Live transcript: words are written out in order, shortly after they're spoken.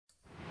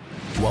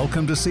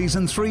Welcome to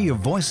Season 3 of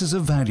Voices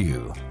of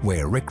Value,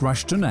 where Rick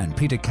Rushton and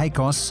Peter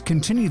Kakos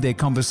continue their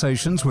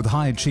conversations with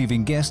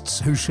high-achieving guests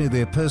who share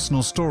their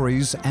personal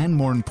stories and,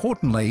 more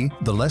importantly,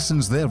 the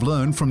lessons they've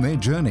learned from their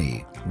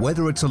journey.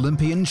 Whether it's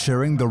Olympians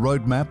sharing the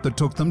roadmap that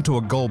took them to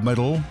a gold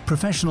medal,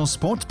 professional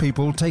sports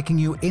people taking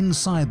you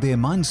inside their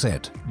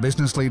mindset,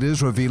 business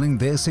leaders revealing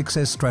their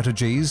success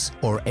strategies,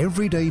 or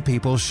everyday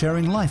people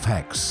sharing life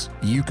hacks,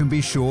 you can be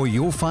sure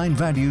you'll find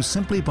value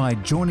simply by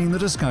joining the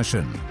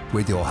discussion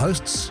with your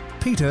hosts,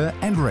 Peter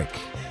and Rick.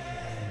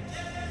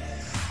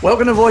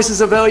 Welcome to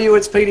Voices of Value.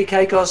 It's Peter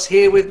Kakos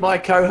here with my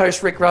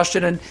co-host Rick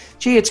Rushton. And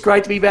gee, it's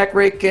great to be back,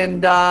 Rick,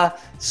 and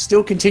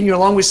still continue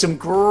along with some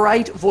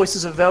great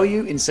Voices of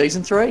Value in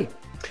Season 3.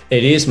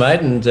 It is, mate,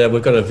 and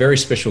we've got a very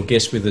special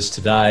guest with us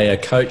today, a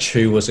coach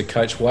who was a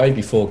coach way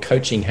before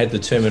coaching had the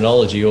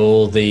terminology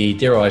or the,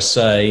 dare I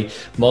say,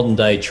 modern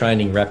day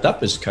training wrapped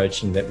up as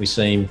coaching that we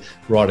see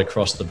right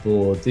across the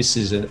board. This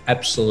is an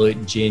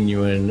absolute,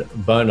 genuine,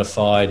 bona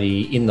fide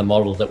in the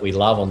model that we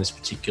love on this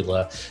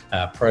particular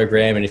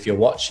program. And if you're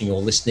watching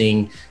or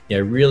listening,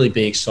 really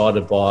be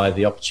excited by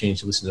the opportunity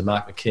to listen to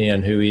Mark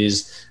McKeon, who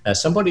is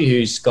somebody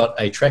who's got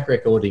a track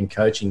record in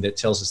coaching that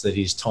tells us that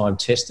he's time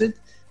tested,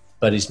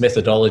 but his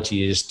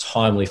methodology is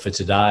timely for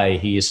today.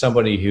 He is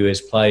somebody who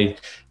has played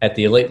at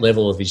the elite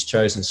level of his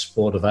chosen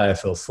sport of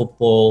AFL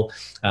football.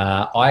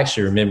 I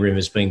actually remember him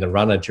as being the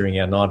runner during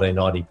our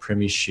 1990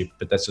 premiership,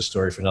 but that's a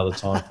story for another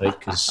time, Pete,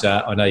 because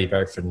I know you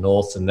barrack for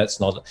North, and that's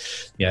not,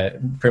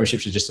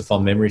 premierships are just a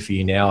fond memory for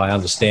you now. I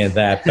understand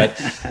that. But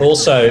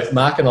also,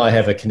 Mark and I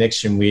have a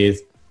connection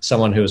with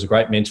someone who was a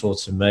great mentor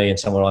to me and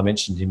someone I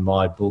mentioned in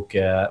my book,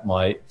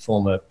 my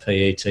former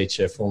PE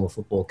teacher, former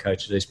football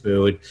coach at East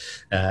Burwood,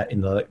 in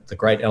the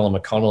great Alan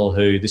McConnell,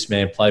 who this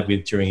man played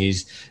with during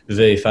his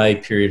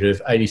VFA period of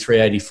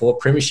 83, 84,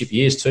 premiership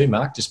years too,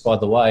 Mark, just by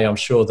the way. I'm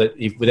sure that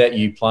without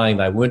you playing,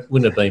 they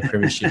wouldn't have been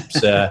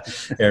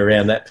premierships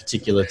around that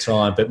particular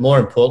time. But more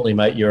importantly,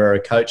 mate, you're a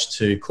coach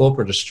to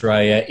corporate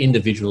Australia,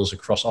 individuals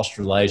across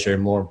Australasia,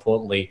 and more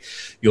importantly,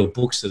 your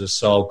books that are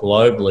sold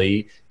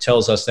globally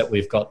tells us that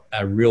we've got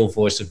a real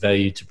voice of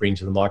value to bring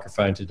to the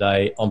microphone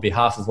today. On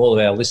behalf of all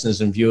of our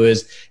listeners and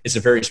viewers, it's a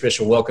very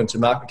special welcome to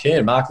Mark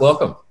McKeon. Mark,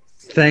 welcome.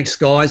 Thanks,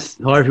 guys.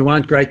 Hi,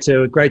 everyone. Great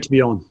to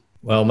be on.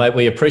 Well, mate,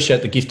 we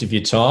appreciate the gift of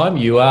your time.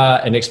 You are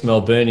an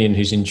ex-Melburnian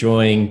who's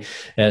enjoying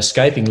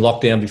escaping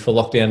lockdown before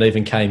lockdown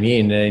even came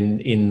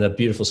in the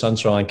beautiful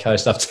Sunshine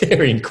Coast up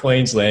there in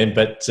Queensland.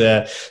 But,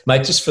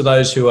 mate, just for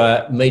those who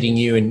are meeting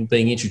you and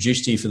being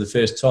introduced to you for the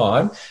first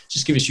time,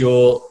 just give us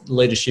your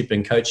leadership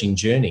and coaching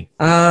journey.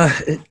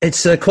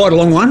 It's quite a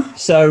long one.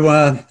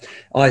 So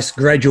I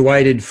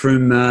graduated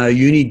from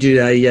uni, did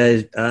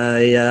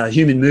a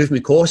human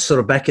movement course sort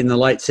of back in the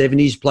late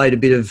 70s, played a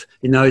bit of,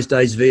 in those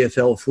days,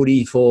 VFL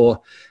footy for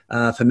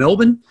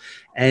Melbourne.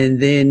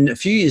 And then a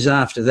few years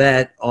after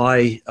that,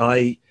 I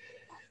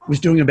was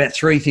doing about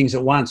three things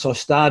at once. I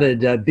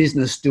started a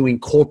business doing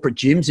corporate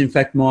gyms. In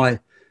fact, my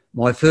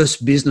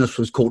first business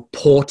was called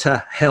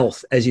Porter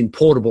Health, as in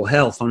portable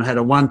health. And I had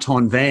a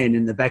one-ton van.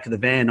 In the back of the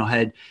van, I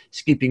had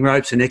skipping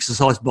ropes and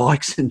exercise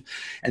bikes and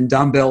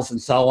dumbbells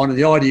and so on. And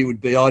the idea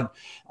would be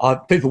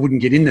people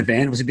wouldn't get in the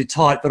van. It was a bit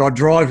tight, but I'd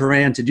drive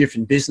around to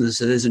different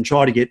businesses and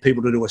try to get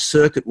people to do a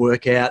circuit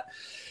workout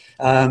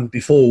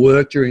before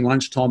work, during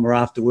lunchtime or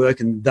after work,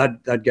 and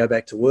they'd go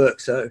back to work.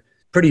 So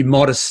pretty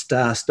modest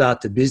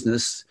start to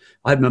business.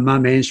 I had my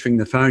mum answering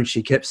the phone.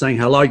 She kept saying,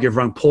 "Hello, you've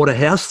run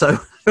Porterhouse." So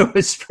it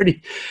was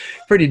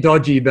pretty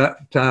dodgy, but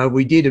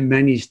we did and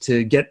managed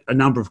to get a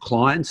number of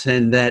clients,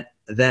 and that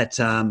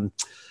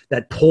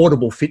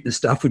portable fitness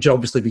stuff, which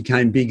obviously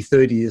became big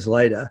 30 years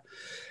later,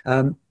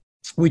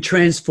 we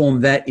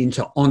transformed that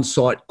into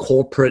on-site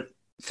corporate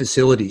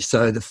facilities.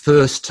 So the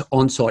first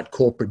on-site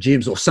corporate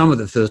gyms, or some of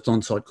the first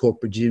on-site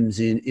corporate gyms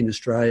in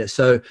Australia.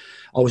 So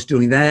I was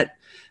doing that.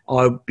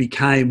 I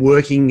became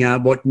working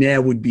what now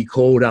would be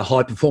called a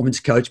high-performance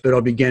coach, but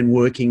I began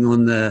working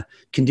on the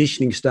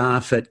conditioning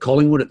staff at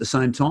Collingwood at the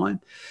same time.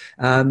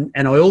 And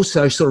I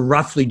also sort of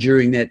roughly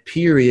during that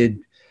period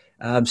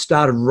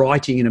started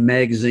writing in a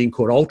magazine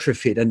called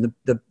UltraFit. And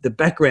the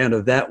background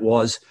of that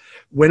was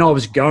when I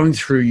was going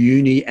through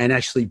uni and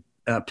actually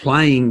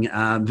playing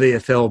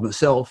VFL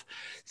myself,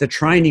 the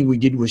training we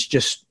did was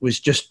just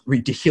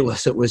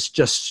ridiculous. It was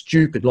just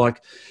stupid,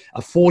 like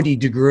a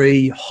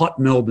 40-degree hot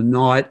Melbourne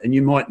night, and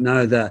you might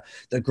know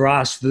the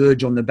grass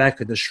verge on the back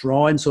of the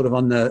shrine, sort of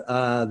on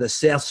the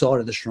south side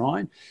of the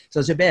shrine. So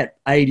it's about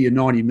 80 or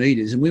 90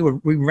 metres, and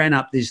we ran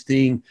up this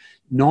thing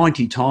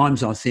 90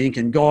 times, I think,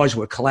 and guys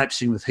were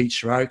collapsing with heat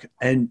stroke,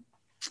 and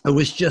it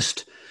was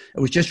just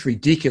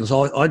ridiculous.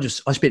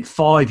 I spent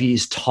 5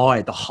 years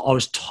tired. I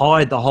was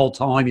tired the whole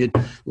time. You'd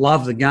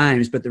love the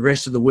games, but the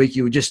rest of the week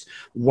you were just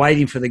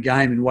waiting for the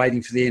game and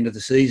waiting for the end of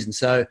the season.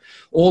 So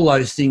all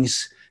those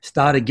things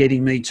started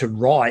getting me to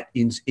write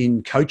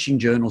in coaching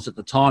journals at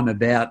the time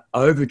about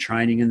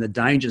overtraining and the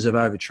dangers of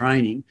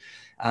overtraining.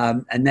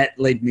 And that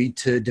led me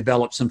to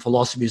develop some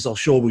philosophies I'm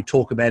sure we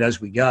talk about as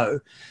we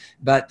go.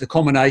 But the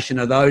combination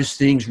of those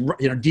things,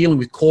 dealing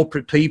with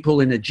corporate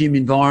people in a gym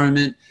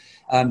environment,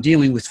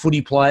 dealing with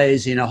footy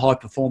players in a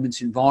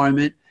high-performance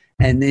environment,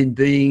 and then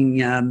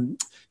being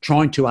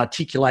trying to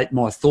articulate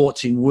my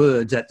thoughts in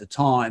words at the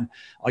time,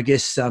 I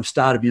guess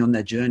started me on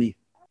that journey.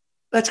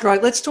 That's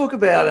great. Let's talk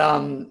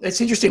about.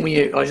 It's interesting when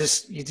you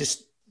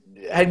just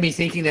had me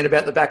thinking then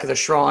about the back of the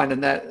shrine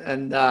and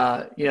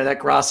that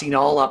grassy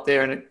knoll up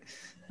there.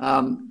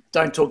 And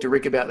don't talk to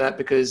Rick about that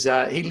because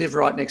he lived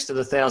right next to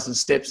the 1,000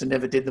 steps and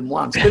never did them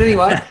once. But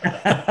anyway,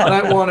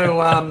 I don't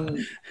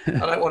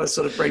want to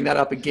sort of bring that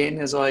up again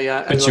as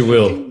you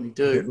will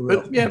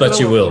do. But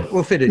you will.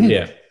 We'll fit it in.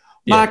 Yeah.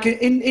 Mark,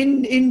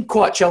 in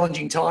quite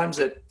challenging times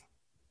that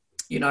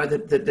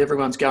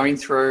everyone's going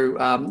through,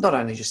 not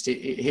only just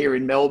here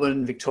in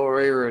Melbourne,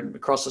 Victoria, and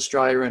across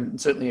Australia,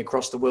 and certainly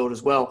across the world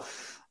as well.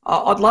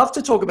 I'd love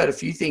to talk about a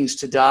few things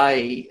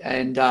today,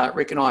 and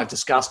Rick and I have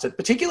discussed it,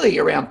 particularly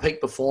around peak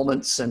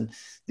performance, and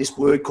this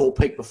word called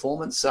peak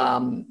performance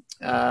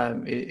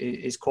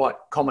is quite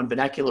common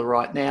vernacular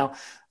right now.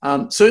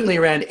 Certainly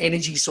around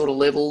energy sort of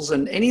levels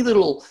and any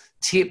little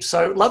tips.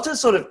 So I'd love to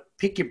sort of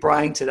pick your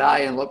brain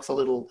today and look for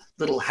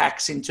little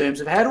hacks in terms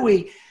of how do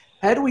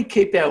we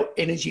keep our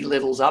energy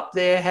levels up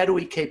there? How do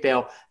we keep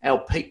our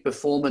peak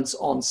performance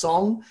on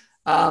song?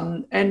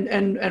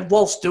 And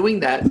whilst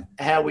doing that,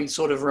 how we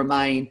sort of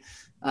remain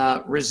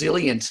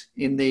resilient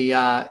in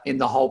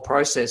the whole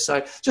process.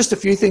 So just a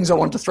few things I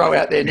want to throw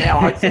out there now.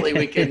 Hopefully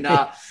we can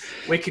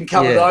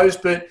cover those.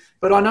 But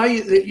I know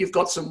that you've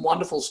got some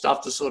wonderful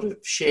stuff to sort of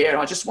share.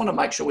 I just want to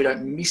make sure we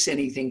don't miss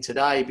anything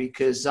today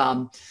because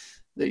and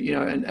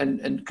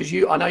because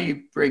I know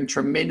you bring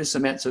tremendous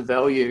amounts of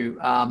value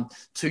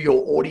to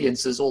your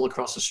audiences all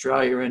across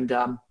Australia,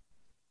 and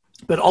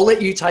but I'll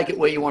let you take it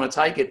where you want to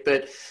take it.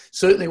 But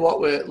certainly, what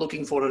we're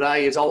looking for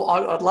today is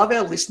I'd love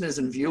our listeners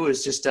and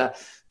viewers just to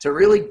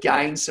really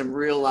gain some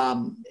real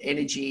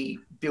energy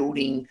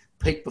building,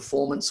 peak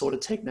performance sort of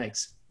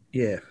techniques.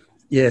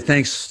 Yeah,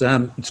 thanks.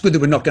 It's good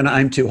that we're not going to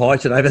aim too high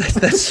today, but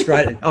that's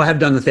great. I have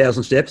done the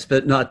 1,000 steps,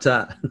 but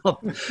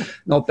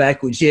not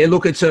backwards. Yeah,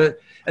 look, it's a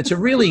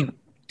really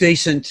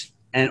decent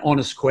and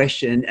honest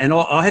question, and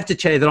I have to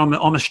tell you that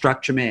I'm a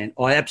structure man.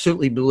 I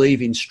absolutely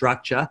believe in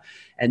structure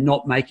and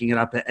not making it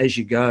up as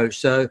you go.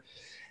 So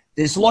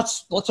there's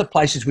lots of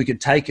places we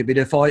could take it, but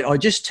if I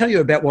just tell you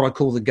about what I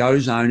call the go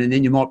zone, and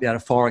then you might be able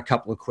to fire a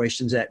couple of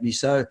questions at me.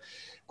 So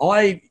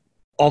I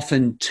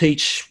often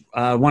teach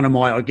one of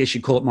my, I guess you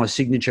call it my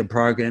signature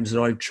programs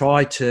that I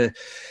try to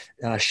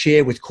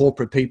share with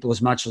corporate people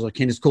as much as I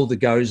can. It's called the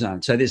go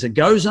zone. So there's a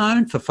go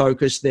zone for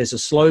focus, there's a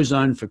slow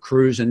zone for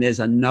cruise, and there's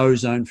a no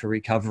zone for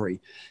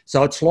recovery.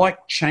 So it's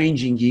like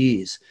changing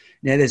gears.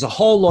 Now, there's a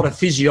whole lot of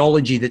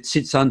physiology that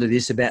sits under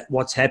this about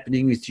what's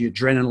happening with your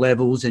adrenaline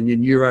levels and your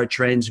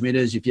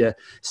neurotransmitters, if your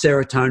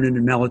serotonin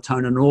and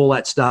melatonin and all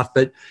that stuff.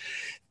 But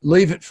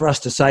leave it for us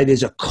to say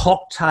there's a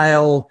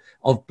cocktail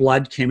of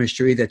blood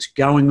chemistry that's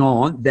going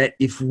on that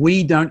if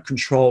we don't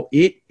control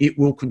it, it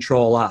will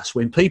control us.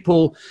 When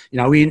people, in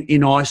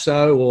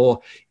ISO,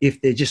 or if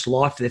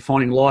they're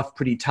finding life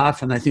pretty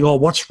tough and they think, oh,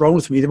 what's wrong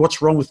with me?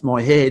 What's wrong with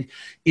my head?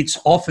 It's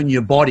often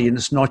your body and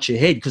it's not your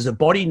head, because the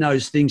body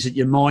knows things that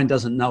your mind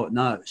doesn't know it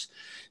knows.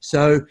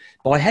 So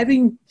by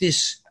having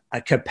this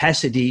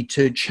capacity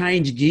to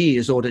change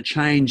gears or to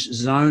change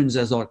zones,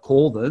 as I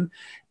call them,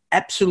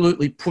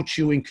 absolutely puts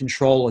you in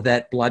control of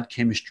that blood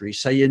chemistry.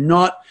 So you're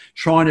not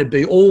trying to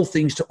be all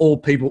things to all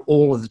people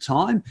all of the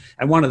time.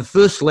 And one of the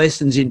first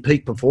lessons in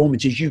peak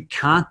performance is you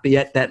can't be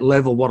at that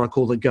level, what I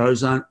call the go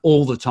zone,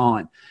 all the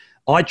time.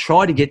 I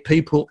try to get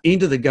people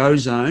into the go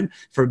zone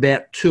for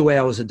about 2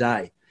 hours a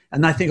day.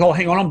 And they think, oh,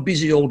 hang on, I'm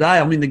busy all day.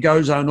 I'm in the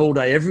go zone all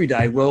day, every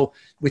day. Well,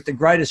 with the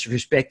greatest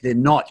respect, they're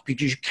not,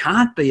 because you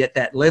can't be at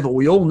that level.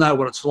 We all know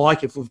what it's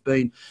like if we've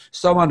been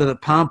so under the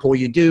pump, or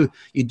you do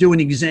an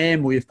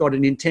exam, or you've got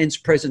an intense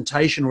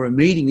presentation or a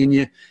meeting, and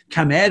you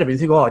come out of it and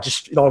think,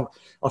 oh,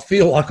 I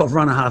feel like I've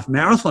run a half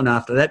marathon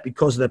after that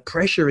because of the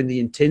pressure and the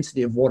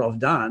intensity of what I've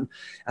done.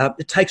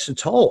 It takes a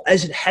toll,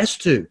 as it has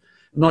to.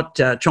 I'm not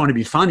trying to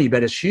be funny,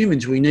 but as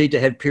humans, we need to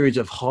have periods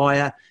of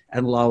higher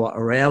and lower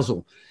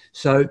arousal.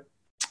 So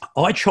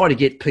I try to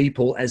get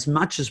people as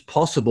much as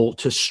possible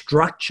to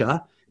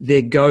structure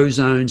their go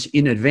zones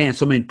in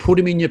advance. I mean, put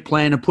them in your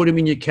planner, put them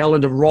in your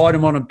calendar, write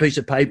them on a piece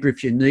of paper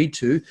if you need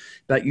to,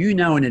 but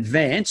in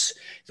advance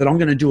that I'm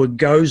going to do a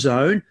go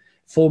zone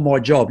for my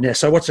job. Now,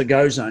 so what's a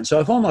go zone? So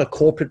if I'm a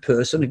corporate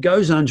person, a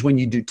go zone is when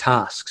you do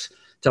tasks.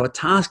 So a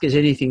task is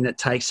anything that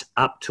takes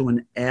up to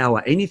an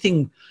hour.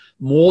 Anything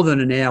more than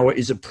an hour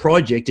is a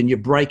project, and you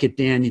break it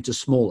down into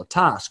smaller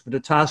tasks. But a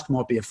task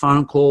might be a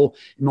phone call,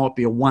 it might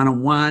be a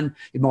one-on-one,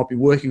 it might be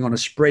working on a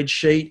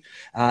spreadsheet,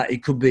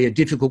 it could be a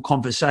difficult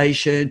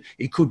conversation,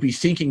 it could be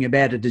thinking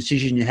about a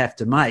decision you have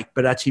to make,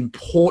 but that's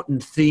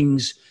important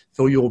things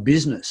for your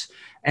business.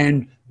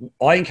 And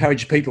I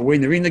encourage people,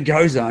 when they're in the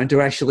go zone,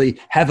 to actually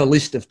have a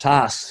list of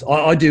tasks.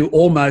 I do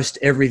almost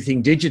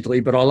everything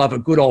digitally, but I love a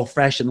good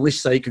old-fashioned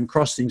list so you can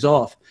cross things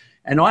off.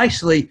 And I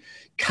actually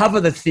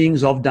cover the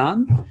things I've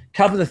done,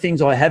 cover the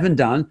things I haven't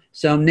done,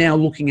 so I'm now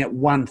looking at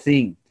one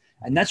thing.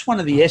 And that's one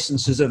of the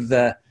essences of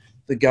the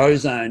the go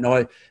zone,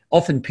 I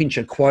often pinch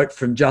a quote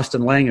from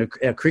Justin Lang,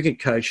 our cricket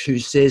coach, who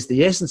says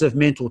the essence of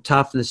mental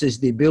toughness is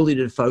the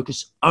ability to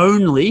focus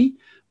only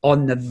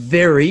on the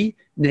very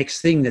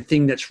next thing, the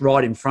thing that's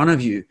right in front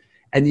of you.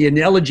 And the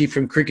analogy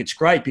from cricket's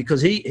great,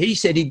 because he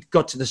said he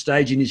got to the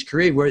stage in his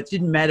career where it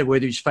didn't matter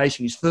whether he's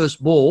facing his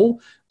first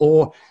ball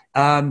or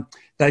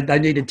they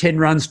needed 10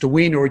 runs to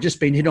win or had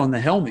just been hit on the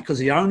helmet, because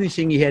the only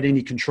thing he had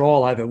any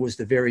control over was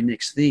the very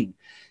next thing.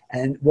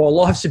 And while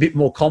life's a bit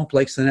more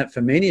complex than that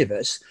for many of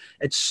us,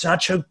 it's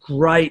such a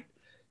great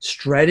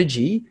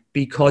strategy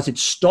because it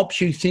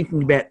stops you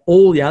thinking about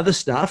all the other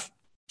stuff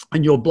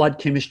and your blood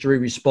chemistry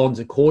responds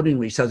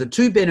accordingly. So the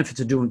two benefits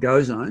of doing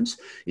go zones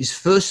is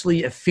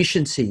firstly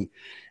efficiency.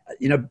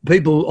 You know,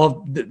 people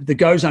of the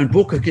Go Zone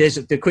book, there's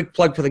the quick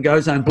plug for the Go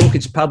Zone book.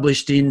 It's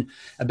published in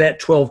about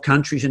 12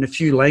 countries in a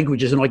few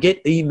languages. And I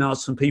get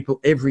emails from people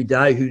every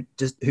day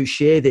who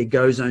share their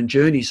Go Zone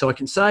journey. So I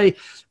can say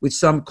with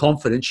some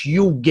confidence,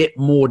 you'll get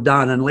more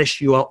done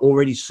unless you are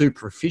already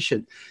super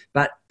efficient.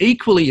 But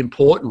equally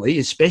importantly,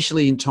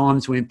 especially in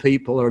times when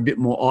people are a bit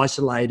more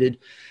isolated,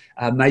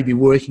 maybe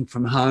working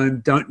from home,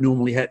 don't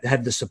normally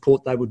have the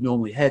support they would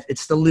normally have.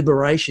 It's the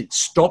liberation. It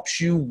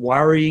stops you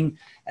worrying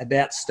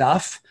about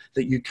stuff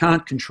that you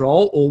can't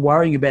control or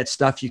worrying about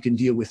stuff you can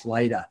deal with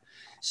later.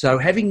 So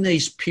having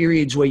these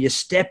periods where you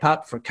step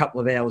up for a couple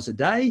of hours a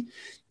day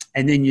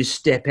and then you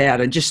step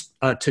out. And just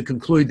to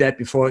conclude that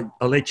before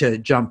I let you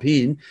jump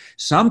in,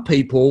 some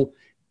people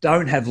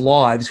don't have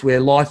lives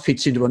where life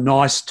fits into a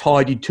nice,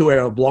 tidy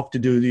 2-hour block to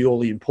do all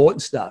the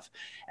important stuff.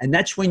 And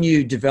that's when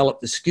you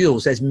develop the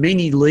skills, as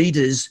many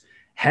leaders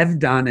have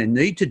done and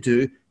need to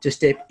do, to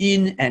step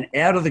in and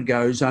out of the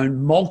go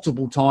zone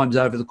multiple times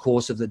over the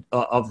course of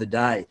the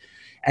day.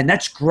 And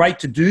that's great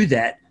to do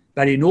that.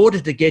 But in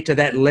order to get to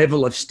that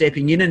level of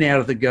stepping in and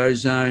out of the go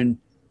zone,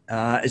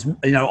 as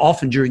you know,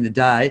 often during the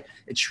day,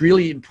 it's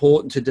really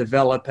important to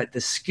develop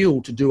the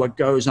skill to do a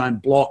go zone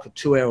block, a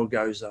 2-hour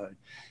go zone.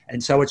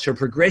 And so it's a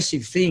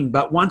progressive thing.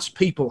 But once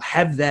people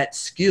have that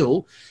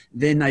skill,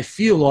 then they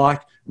feel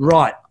like,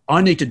 right,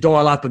 I need to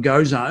dial up a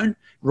go zone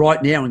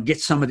right now and get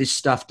some of this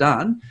stuff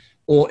done.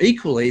 Or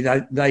equally,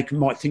 they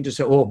might think to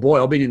themselves, oh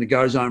boy, I've been in the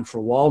go zone for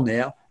a while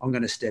now, I'm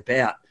going to step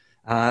out.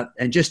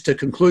 And just to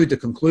conclude the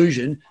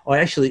conclusion, I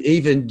actually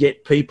even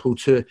get people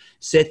to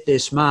set their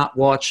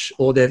smartwatch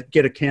or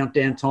get a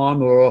countdown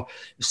time or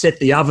set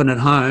the oven at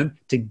home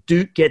to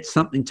get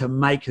something to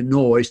make a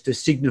noise to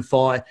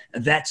signify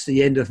that's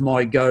the end of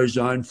my go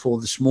zone for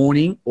this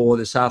morning or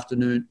this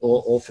afternoon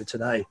or for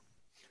today.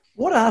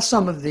 What are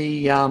some of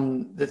the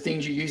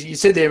things you use? You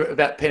said there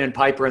about pen and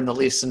paper and the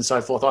lists and so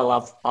forth. I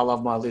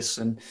love my lists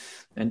and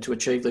to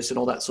achieve lists and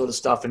all that sort of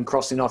stuff and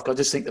crossing off. I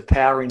just think the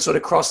power in sort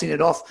of crossing it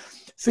off.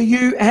 For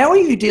you, how are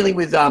you dealing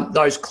with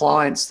those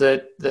clients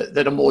that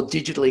are more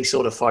digitally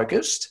sort of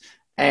focused?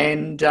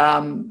 And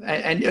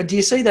do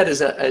you see that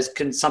as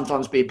can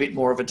sometimes be a bit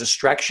more of a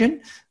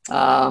distraction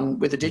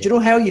with the digital?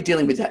 How are you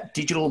dealing with that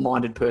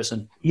digital-minded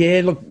person?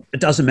 Yeah, look, it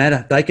doesn't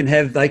matter. They can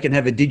have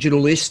a digital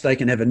list, they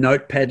can have a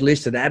notepad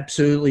list. It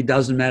absolutely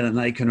doesn't matter, and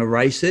they can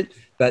erase it.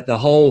 But the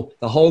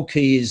whole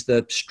key is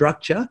the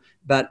structure.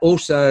 But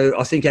also,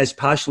 I think as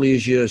partially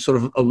as you're sort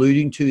of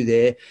alluding to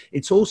there,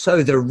 it's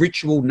also the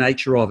ritual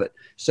nature of it.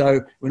 So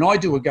when I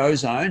do a go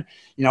zone,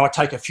 you know, I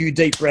take a few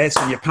deep breaths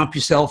and you pump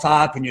yourself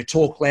up and you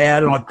talk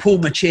loud and I pull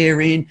my chair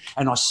in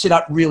and I sit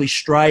up really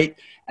straight.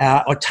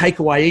 I take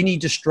away any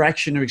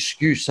distraction or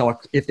excuse. So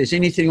if there's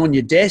anything on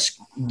your desk,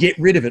 get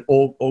rid of it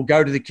or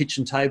go to the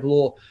kitchen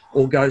table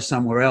or go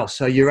somewhere else.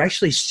 So you're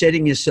actually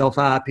setting yourself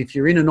up. If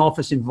you're in an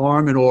office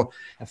environment or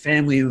a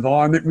family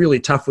environment, really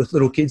tough with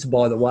little kids,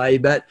 by the way,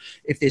 but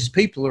if there's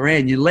people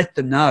around, you let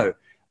them know.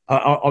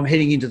 I'm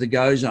heading into the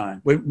go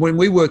zone. When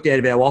we worked out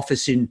of our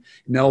office in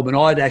Melbourne,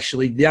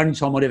 the only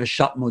time I'd ever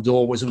shut my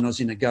door was when I was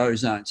in the go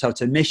zone. So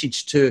it's a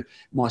message to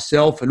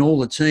myself and all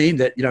the team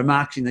that, you know,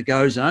 Mark's in the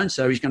go zone,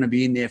 so he's going to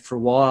be in there for a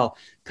while.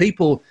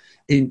 People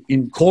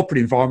in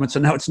corporate environments, I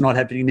know it's not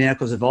happening now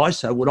because of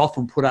ISO, would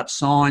often put up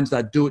signs.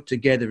 They'd do it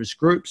together as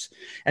groups.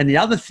 And the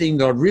other thing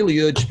that I really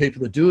urge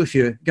people to do, if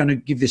you're going to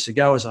give this a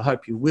go, as I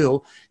hope you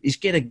will, is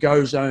get a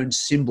go zone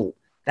symbol.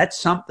 That's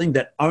something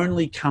that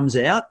only comes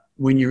out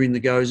when you're in the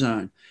go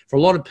zone. For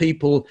a lot of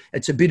people,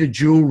 it's a bit of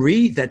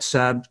jewelry that's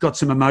got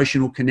some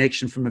emotional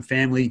connection from a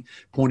family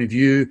point of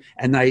view,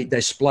 and they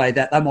display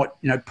that. They might,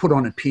 you know, put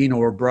on a pin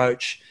or a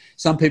brooch.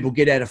 Some people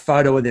get out a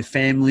photo of their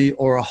family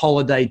or a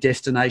holiday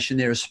destination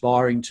they're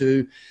aspiring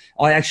to.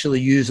 I actually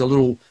use a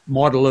little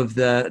model of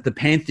the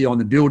Pantheon,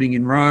 the building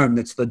in Rome.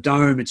 That's the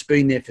dome. It's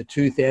been there for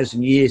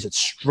 2,000 years. It's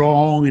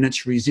strong and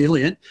it's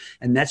resilient,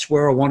 and that's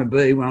where I want to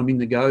be when I'm in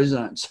the go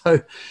zone.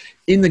 So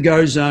in the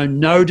go zone,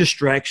 no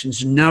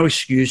distractions, no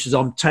excuses.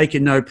 I'm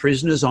taking no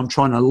prisoners. I'm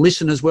trying to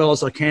listen as well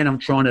as I can. I'm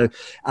trying to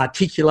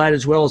articulate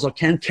as well as I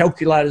can,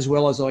 calculate as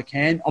well as I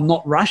can. I'm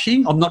not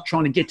rushing. I'm not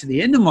trying to get to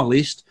the end of my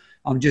list.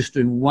 I'm just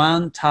doing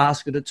one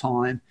task at a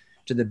time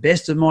to the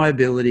best of my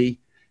ability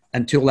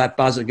until that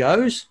buzzer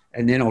goes,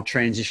 and then I'll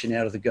transition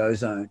out of the go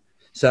zone.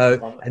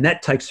 So, and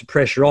that takes the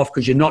pressure off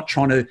because you're not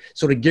trying to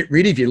sort of get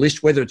rid of your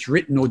list, whether it's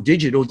written or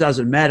digital,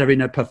 doesn't matter,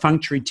 in a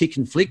perfunctory tick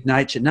and flick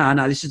nature. No,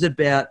 this is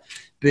about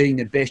being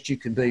the best you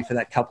can be for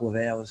that couple of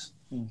hours.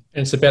 And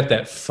it's about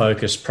that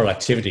focused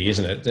productivity,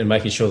 isn't it? And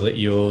making sure that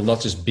you're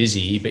not just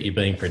busy, but you're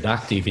being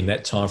productive in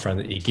that time frame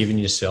that you're giving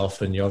yourself.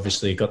 And you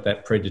obviously got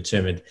that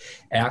predetermined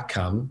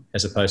outcome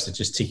as opposed to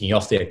just ticking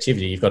off the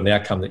activity. You've got an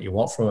outcome that you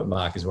want from it,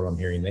 Mark, is what I'm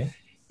hearing there.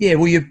 Yeah,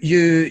 well,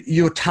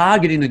 your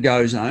target in the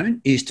go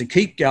zone is to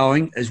keep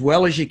going as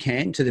well as you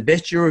can to the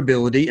best of your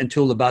ability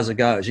until the buzzer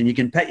goes. And you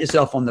can pat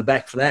yourself on the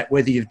back for that,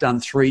 whether you've done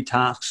 3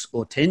 tasks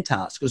or 10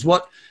 tasks. Because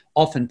what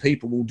often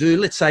people will do,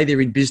 let's say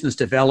they're in business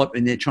development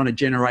and they're trying to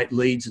generate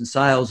leads and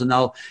sales, and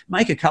they'll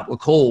make a couple of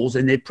calls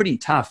and they're pretty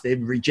tough.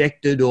 They've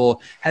rejected or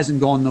hasn't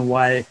gone the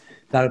way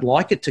they would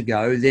like it to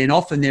go. Then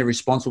often they're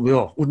responsible,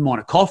 oh, wouldn't mind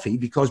a coffee,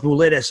 because we'll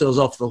let ourselves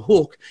off the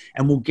hook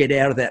and we'll get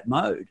out of that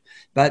mode.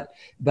 But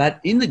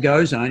in the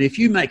go zone, if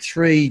you make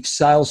 3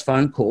 sales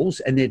phone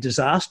calls and they're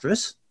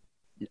disastrous,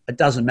 it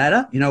doesn't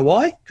matter. You know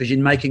why? Because you're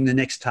making the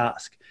next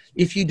task.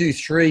 If you do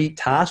 3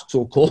 tasks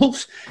or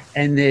calls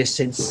and they're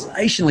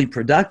sensationally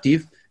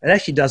productive, it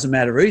actually doesn't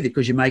matter either,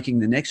 because you're making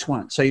the next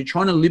one. So you're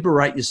trying to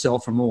liberate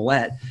yourself from all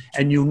that,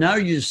 and you'll know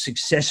you've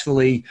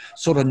successfully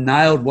sort of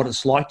nailed what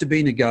it's like to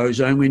be in a go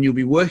zone when you'll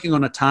be working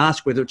on a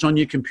task, whether it's on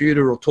your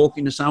computer or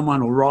talking to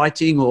someone or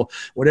writing or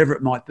whatever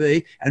it might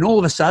be. And all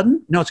of a sudden,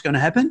 you know what's going to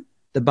happen?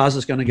 The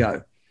buzzer's going to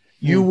go.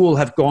 You will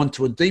have gone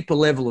to a deeper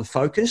level of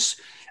focus,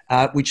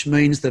 which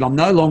means that I'm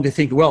no longer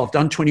thinking, well, I've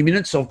done 20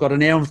 minutes, so I've got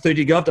an hour and 30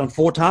 to go, I've done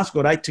 4 tasks,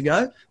 got 8 to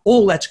go.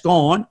 All that's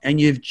gone, and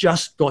you've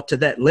just got to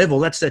that level.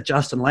 That's that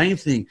Justin Lamb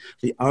thing,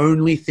 the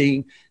only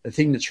thing, the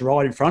thing that's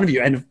right in front of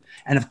you. And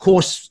of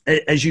course,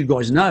 as you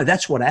guys know,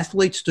 that's what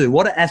athletes do.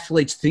 What do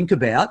athletes think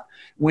about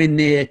when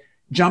they're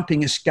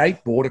jumping a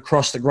skateboard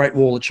across the Great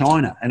Wall of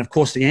China? And of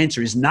course the answer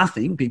is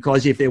nothing,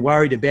 because if they're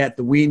worried about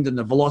the wind and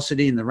the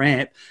velocity and the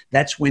ramp,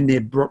 that's when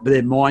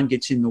their mind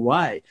gets in the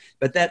way.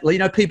 But that, you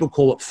know, people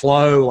call it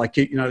flow, like,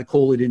 you know, to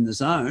call it in the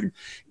zone.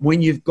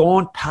 When you've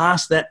gone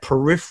past that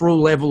peripheral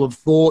level of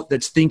thought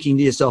that's thinking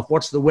to yourself,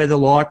 what's the weather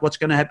like? What's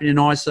going to happen in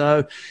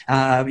ISO?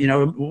 You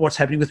know, what's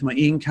happening with my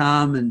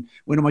income, and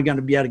when am I going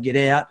to be able to get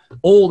out?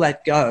 All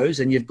that goes,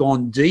 and you've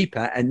gone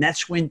deeper. And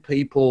that's when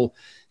people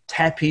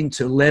tap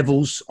into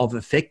levels of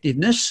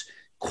effectiveness,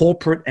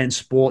 corporate and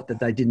sport, that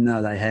they didn't know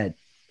they had.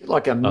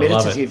 Like a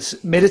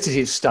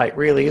meditative state,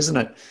 really, isn't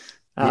it?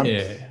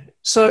 Yeah.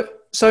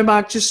 So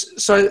Mark,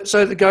 just so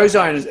the go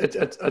zone,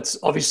 it's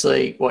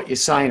obviously what you're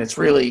saying. It's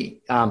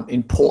really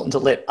important to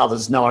let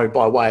others know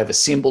by way of a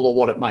symbol or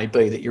what it may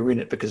be that you're in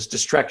it, because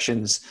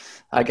distractions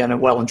are going to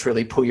well and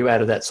truly pull you out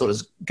of that sort of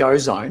go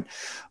zone.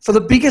 For the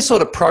bigger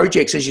sort of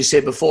projects, as you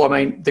said before,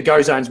 I mean, the go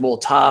zone's more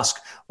task.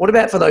 What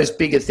about for those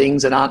bigger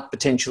things that aren't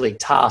potentially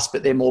tasks,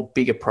 but they're more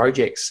bigger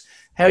projects?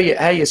 How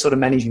are you sort of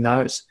managing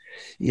those?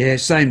 Yeah,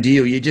 same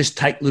deal. You just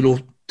take little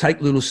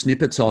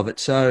snippets of it.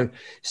 So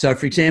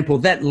for example,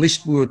 that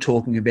list we were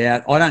talking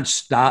about, I don't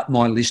start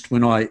my list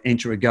when I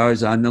enter a go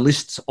zone. The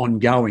list's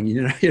ongoing,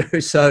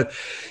 so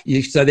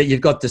that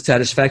you've got the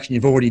satisfaction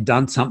you've already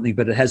done something,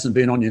 but it hasn't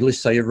been on your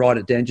list. So you write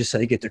it down just so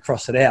you get to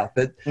cross it out.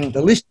 But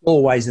the list is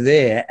always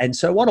there. And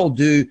so what I'll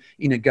do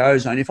in a go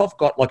zone, if I've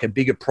got like a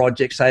bigger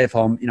project, say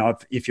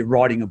if you're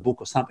writing a book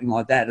or something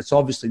like that, it's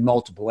obviously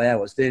multiple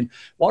hours. Then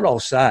what I'll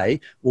say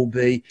will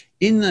be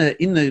in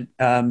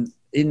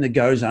the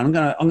go zone,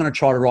 I'm going to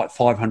try to write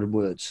 500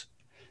 words.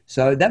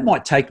 So that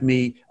might take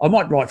me, I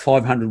might write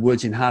 500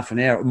 words in half an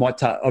hour. It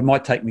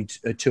might take me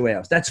 2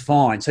 hours. That's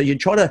fine. So you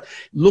try to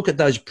look at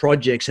those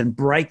projects and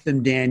break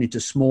them down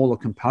into smaller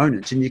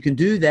components. And you can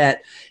do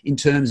that in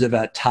terms of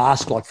a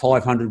task like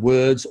 500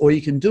 words, or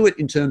you can do it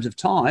in terms of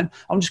time.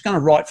 I'm just going to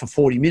write for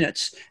 40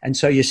 minutes. And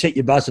so you set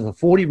your buzzer for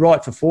 40,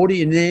 write for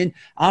 40. And then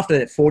after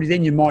that 40,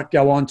 then you might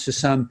go on to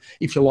some,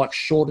 if you like,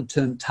 shorter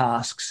term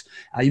tasks.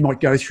 You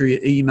might go through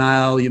your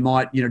email. You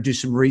might, do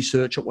some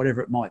research or whatever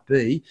it might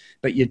be.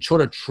 But you try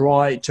to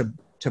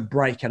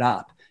break it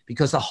up,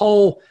 because the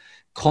whole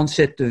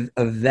concept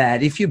of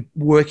that, if you're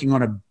working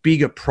on a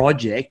bigger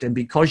project and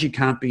because you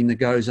can't be in the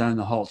go zone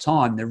the whole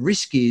time, the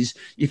risk is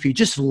if you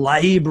just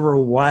labor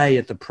away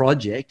at the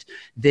project,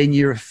 then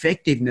your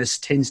effectiveness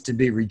tends to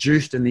be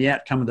reduced and the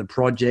outcome of the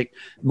project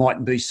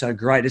mightn't be so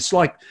great. It's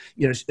like,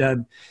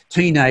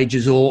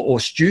 teenagers or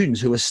students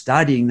who are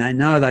studying, they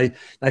know they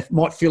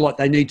might feel like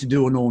they need to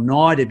do an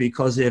all-nighter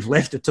because they've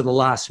left it to the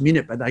last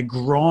minute, but they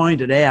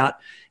grind it out.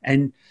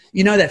 And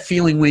you know that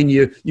feeling when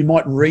you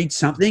might read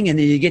something and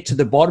then you get to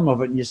the bottom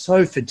of it and you're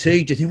so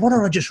fatigued, you think, what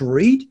did I just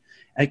read?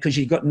 Because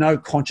you've got no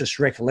conscious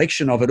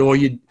recollection of it. Or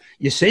you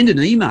send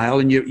an email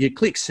and you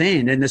click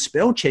send, and the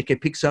spell checker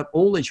picks up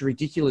all these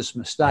ridiculous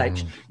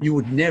mistakes you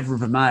would never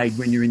have made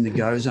when you're in the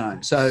go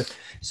zone. So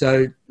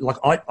like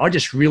I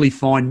just really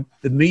find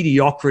the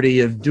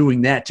mediocrity of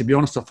doing that, to be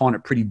honest, I find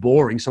it pretty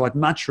boring. So I'd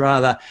much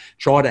rather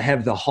try to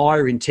have the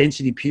higher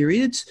intensity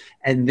periods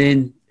and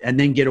then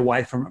get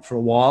away from it for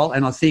a while.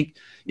 And I think,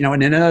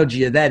 an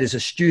analogy of that is a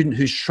student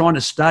who's trying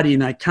to study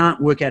and they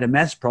can't work out a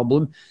maths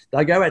problem.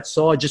 They go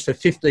outside just for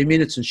 15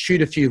 minutes and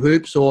shoot a few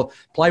hoops or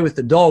play with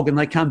the dog, and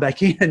they come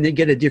back in and they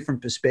get a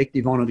different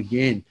perspective on it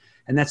again.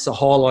 And that's the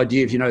whole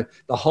idea of,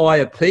 the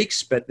higher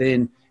peaks, but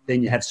then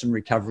you have some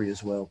recovery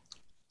as well.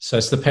 So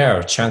it's the power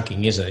of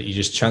chunking, isn't it? You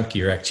just chunk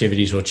your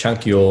activities or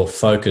chunk your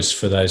focus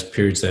for those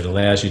periods that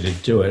allows you to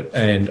do it.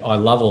 And I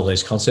love all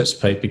these concepts,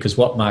 Pete, because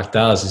what Mark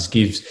does is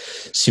gives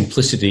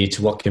simplicity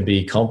to what can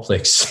be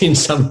complex in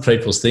some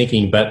people's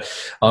thinking. But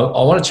I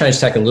want to change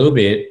tack a little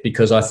bit,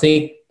 because I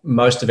think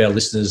most of our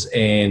listeners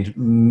and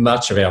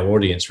much of our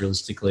audience,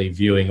 realistically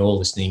viewing or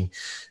listening,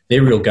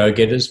 they're real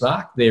go-getters,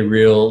 Mark. They're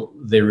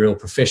real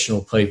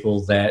professional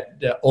people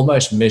that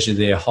almost measure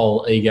their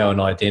whole ego and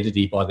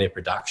identity by their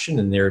production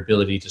and their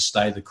ability to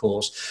stay the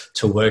course,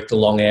 to work the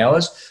long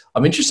hours.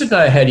 I'm interested to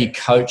know, how do you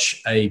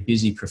coach a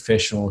busy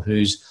professional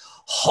whose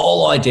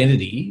whole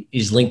identity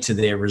is linked to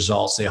their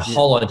results? Their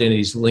whole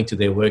identity is linked to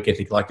their work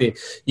ethic. Like,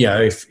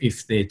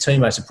 if their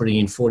teammates are putting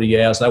in 40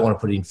 hours, they want to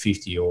put in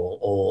 50,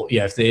 or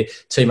if their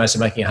teammates are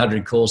making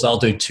 100 calls, they'll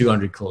do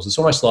 200 calls. It's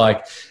almost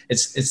like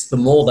it's the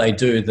more they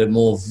do, the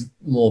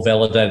more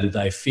validated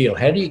they feel.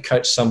 How do you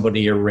coach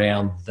somebody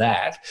around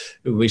that?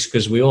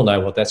 Because we all know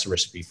what that's a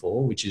recipe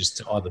for, which is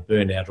to either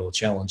burn out or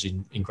challenge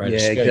in greater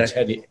scales.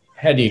 Exactly.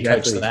 How do you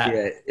coach to that?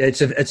 Yeah,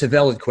 it's a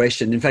valid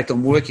question. In fact,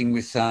 I'm working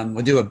with, I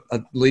do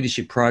a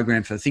leadership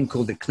program for a thing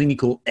called the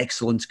Clinical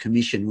Excellence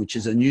Commission, which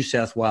is a New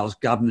South Wales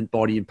government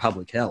body in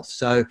public health.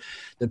 So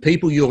the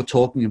people you're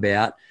talking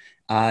about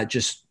are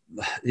just,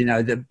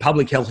 the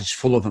public health is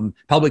full of them.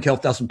 Public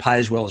health doesn't pay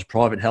as well as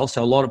private health.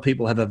 So a lot of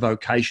people have a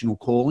vocational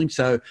calling.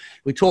 So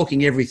we're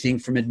talking everything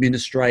from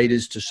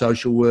administrators to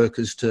social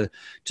workers to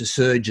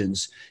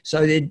surgeons.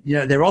 So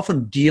they're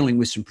often dealing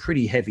with some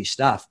pretty heavy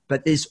stuff,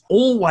 but there's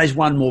always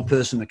one more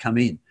person to come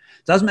in.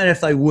 Doesn't matter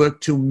if they work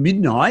till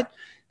midnight,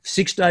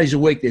 6 days a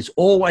week, there's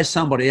always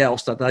somebody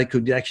else that they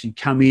could actually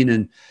come in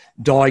and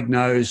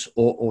diagnose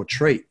or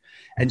treat.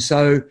 And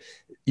so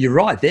you're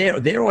right.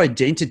 Their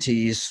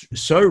identity is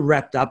so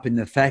wrapped up in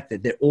the fact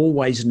that they're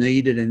always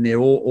needed and they're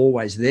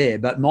always there.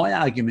 But my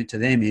argument to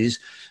them is,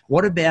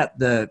 what about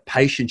the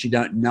patients you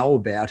don't know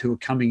about who are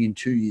coming in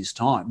 2 years'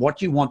 time? What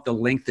do you want the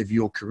length of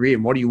your career,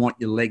 and what do you want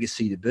your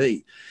legacy to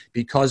be?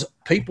 Because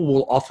people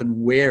will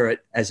often wear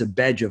it as a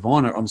badge of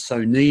honor. I'm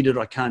so needed.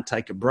 I can't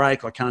take a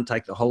break. I can't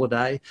take the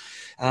holiday.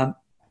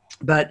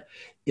 But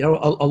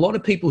a lot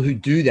of people who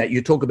do that,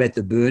 you talk about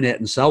the burnout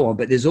and so on,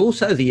 but there's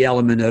also the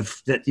element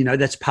of that,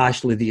 that's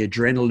partially the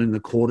adrenaline,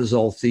 the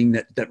cortisol thing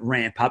that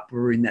ramp up.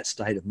 We're in that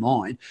state of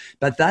mind,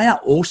 but they are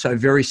also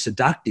very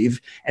seductive.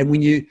 And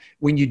when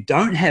you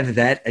don't have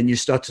that and you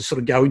start to sort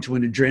of go into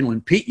an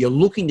adrenaline pit, you're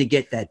looking to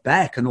get that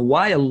back. And the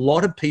way a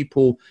lot of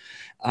people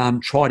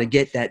try to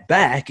get that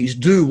back is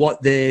do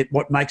what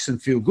makes them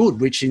feel good,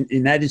 which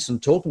in that instance I'm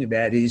talking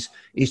about is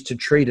to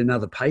treat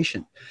another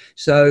patient.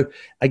 So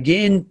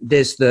again,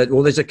 there's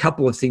a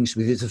couple of things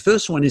with this. The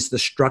first one is the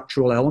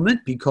structural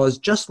element, because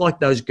just like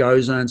those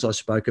go zones I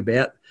spoke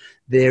about,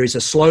 there is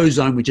a slow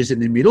zone which is in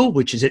the middle,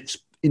 which is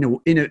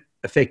in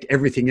effect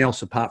everything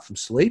else apart from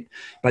sleep.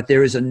 But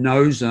there is a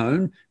no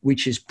zone,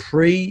 which is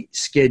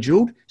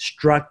pre-scheduled,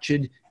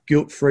 structured,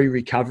 guilt-free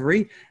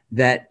recovery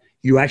that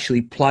you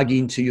actually plug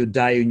into your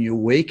day and your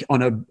week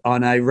on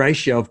a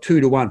ratio of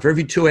 2 to 1. For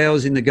every 2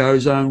 hours in the go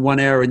zone, 1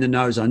 hour in the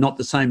no zone, not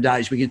the same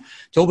days. We can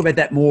talk about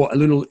that a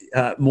little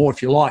more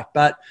if you like.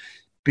 But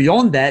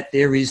beyond that,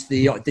 there's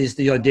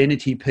the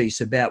identity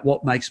piece about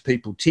what makes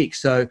people tick.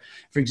 So,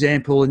 for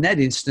example, in that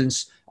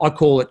instance, I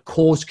call it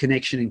cause,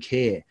 connection, and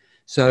care.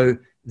 So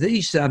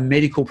these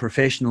medical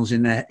professionals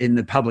in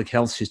the public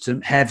health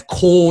system have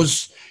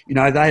cause, they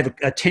have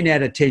a 10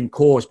 out of 10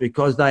 cause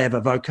because they have a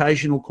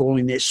vocational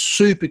calling. They're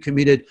super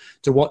committed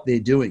to what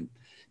they're doing.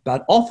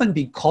 But often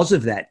because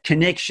of that,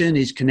 connection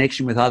is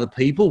connection with other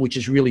people, which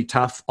is really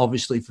tough,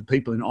 obviously, for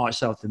people in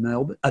ISO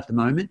at the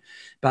moment,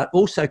 but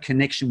also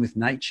connection with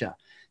nature.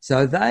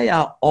 So they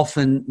are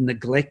often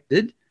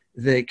neglected.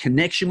 The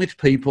connection with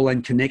people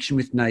and connection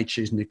with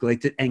nature is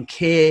neglected, and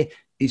care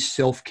is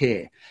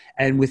self-care.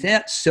 And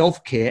without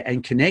self-care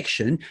and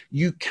connection,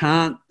 you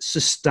can't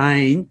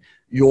sustain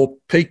your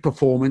peak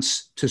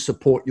performance to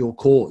support your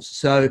cause.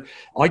 So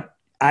I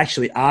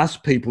actually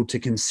ask people to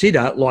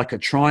consider, like a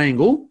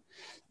triangle,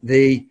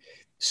 the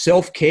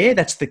self-care,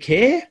 that's the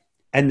care,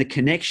 and the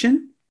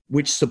connection,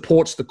 which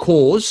supports the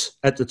cause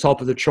at the top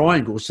of the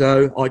triangle.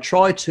 So I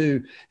try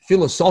to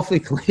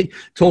philosophically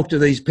talk to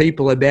these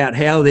people about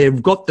how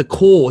they've got the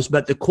cause,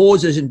 but the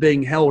cause isn't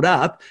being held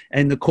up,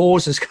 and the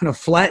cause is going to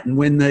flatten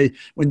when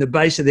the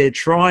base of their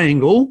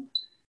triangle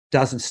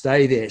doesn't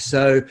stay there.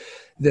 So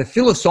the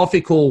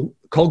philosophical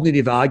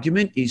cognitive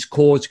argument is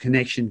cause,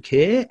 connection,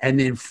 care. And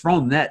then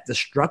from that, the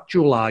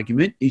structural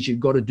argument is you've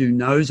got to do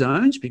no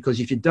zones, because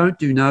if you don't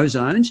do no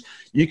zones,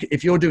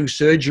 if you're doing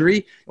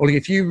surgery, or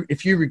if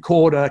you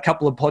record a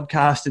couple of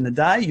podcasts in a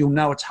day, you'll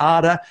know it's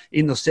harder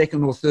in the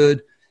second or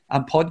third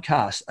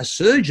podcast. A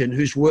surgeon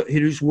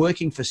who's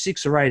working for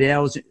 6 or 8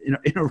 hours in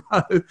a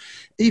row,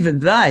 even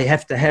they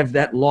have to have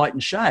that light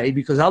and shade,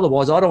 because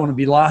otherwise I don't want to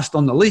be last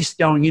on the list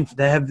going in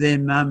to have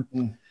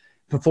them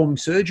performing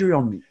surgery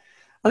on me.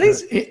 I think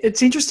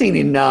it's interesting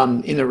in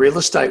the real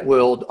estate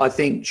world. I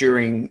think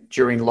during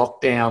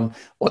lockdown,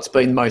 what's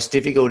been most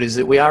difficult is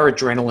that we are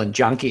adrenaline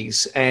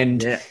junkies,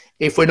 and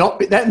if we're not,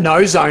 that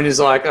no zone is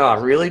like, oh,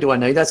 really? Do I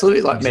need that? It's a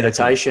little bit like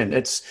meditation.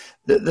 It's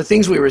the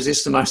things we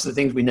resist the most, the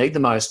things we need the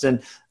most.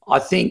 And I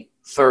think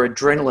for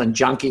adrenaline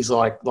junkies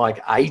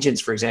like agents,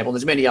 for example,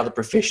 there's many other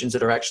professions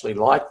that are actually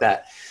like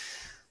that.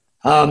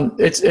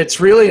 It's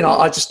really, and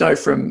I just know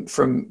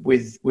from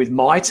with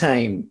my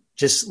team,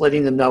 just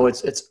letting them know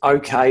it's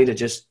okay to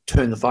just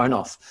turn the phone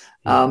off.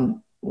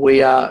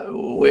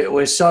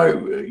 We're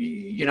so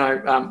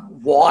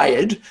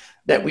wired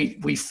that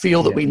we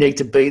feel that we need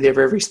to be there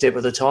every step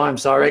of the time.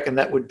 So I reckon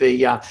that would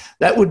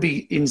be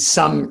in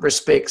some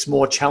respects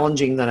more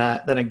challenging than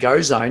a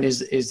go zone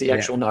is the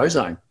actual no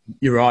zone.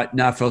 You're right.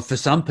 No, for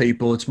some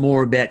people, it's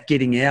more about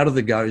getting out of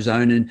the go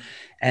zone,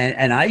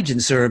 and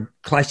agents are a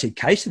classic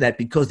case of that,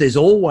 because there's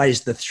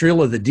always the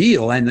thrill of the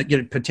deal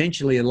and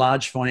potentially a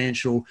large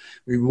financial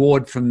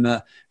reward from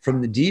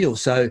the deal.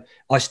 So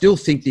I still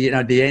think the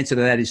answer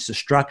to that is the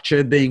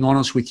structure, being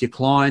honest with your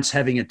clients,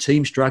 having a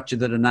team structure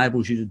that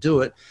enables you to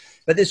do it.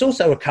 But there's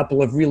also a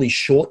couple of really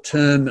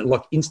short-term,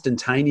 like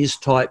instantaneous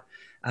type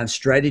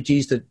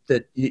strategies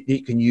that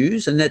you can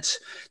use. And this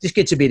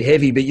gets a bit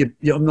heavy, but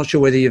I'm not sure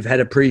whether you've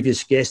had a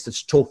previous guest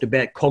that's talked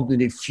about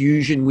cognitive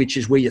fusion, which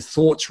is where your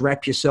thoughts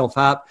wrap yourself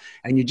up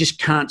and you just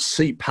can't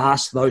see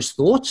past those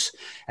thoughts.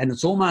 And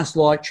it's almost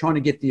like trying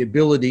to get the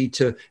ability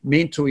to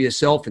mentor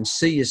yourself and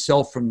see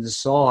yourself from the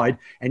side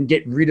and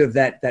get rid of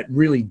that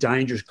really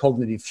dangerous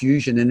cognitive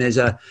fusion. And there's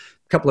a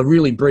couple of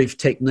really brief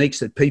techniques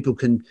that people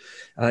can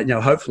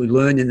hopefully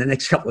learn in the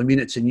next couple of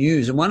minutes and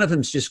use. And one of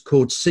them is just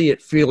called see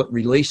it, feel it,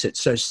 release it.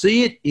 So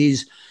see it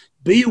is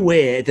be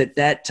aware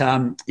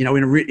that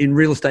in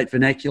real estate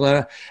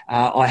vernacular,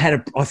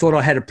 I thought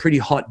I had a pretty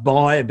hot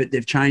buyer, but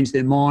they've changed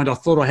their mind. I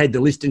thought I had the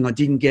listing, I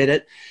didn't get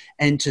it.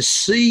 And to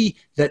see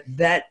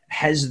that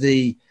has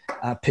the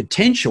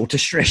potential to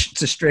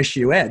stress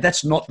you out.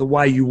 That's not the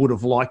way you would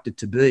have liked it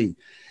to be.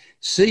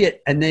 See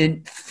it and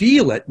then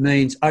feel it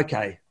means,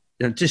 okay,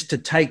 just to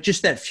take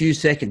just that few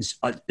seconds.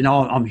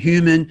 I'm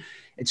human.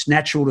 It's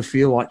natural to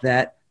feel like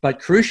that.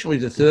 But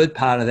crucially, the third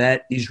part of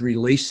that is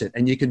release it.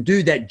 And you can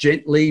do that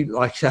gently,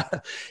 like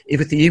if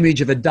it's the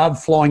image of a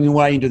dove flying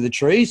away into the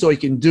trees, or you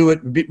can do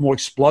it a bit more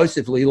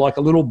explosively, like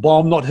a little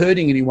bomb, not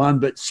hurting anyone,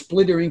 but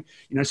splintering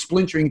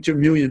to a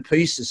million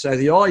pieces. So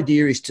the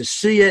idea is to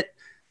see it,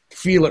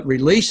 feel it,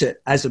 release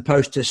it, as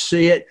opposed to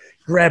see it,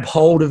 grab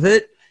hold of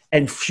it,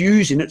 and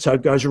fuse in it, so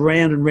it goes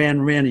around and round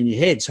and round in your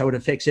head, so it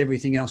affects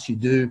everything else you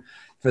do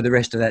for the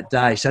rest of that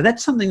day. So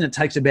that's something that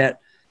takes about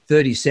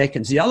 30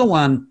 seconds. The other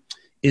one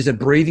is a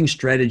breathing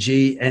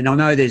strategy, and I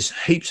know there's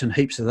heaps and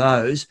heaps of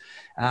those.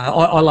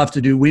 I love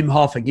to do Wim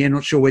Hof. Again,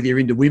 not sure whether you're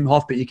into Wim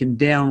Hof, but you can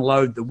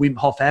download the Wim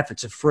Hof app.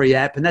 It's a free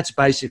app, and that's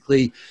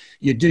basically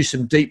you do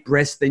some deep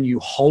breaths, then you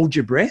hold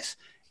your breath.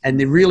 And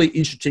the really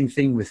interesting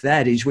thing with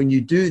that is when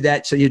you do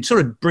that, so you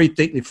sort of breathe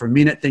deeply for a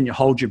minute, then you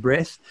hold your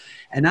breath.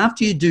 And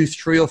after you do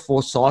 3 or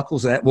 4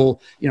 cycles of that,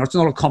 it's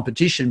not a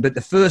competition, but the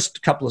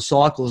first couple of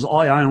cycles,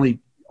 I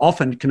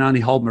often can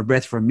only hold my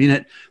breath for a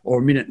minute or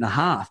a minute and a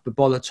half. But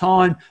by the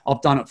time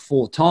I've done it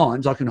 4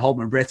 times, I can hold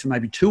my breath for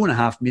maybe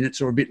 2.5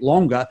 minutes or a bit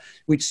longer,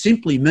 which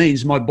simply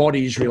means my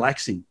body is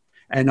relaxing.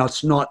 And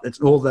it's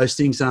all those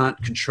things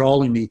aren't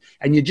controlling me.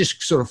 And you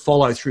just sort of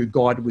follow through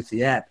guided with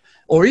the app.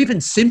 Or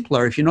even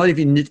simpler, if you're not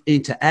even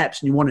into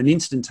apps and you want an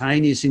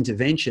instantaneous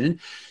intervention,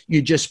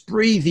 you just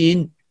breathe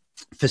in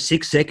for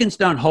 6 seconds.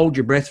 Don't hold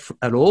your breath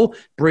at all.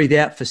 Breathe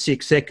out for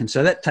 6 seconds.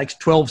 So that takes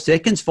 12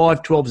 seconds.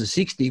 5 12s are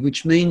 60,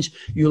 which means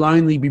you'll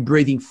only be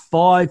breathing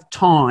 5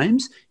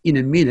 times in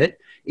a minute,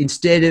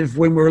 instead of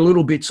when we're a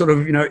little bit sort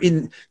of,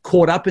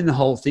 caught up in the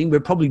whole thing, we're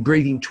probably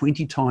breathing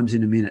 20 times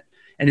in a minute.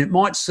 And it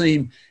might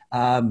seem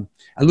a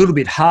little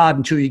bit hard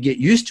until you get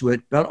used to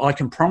it, but I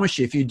can promise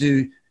you, if you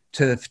do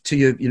to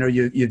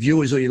your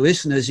viewers or your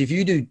listeners, if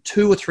you do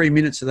 2 or 3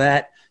 minutes of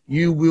that,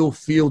 you will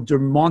feel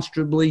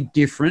demonstrably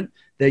different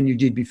than you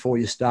did before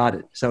you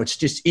started. So it's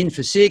just in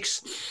for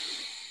 6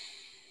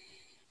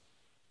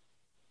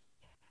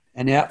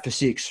 and out for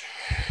 6.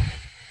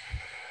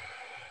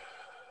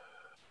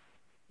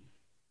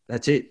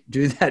 That's it.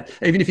 Do that.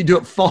 Even if you do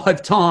it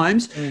 5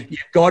 times, you've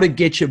got to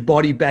get your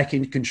body back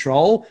in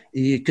control,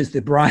 because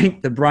the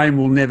brain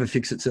will never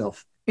fix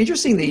itself.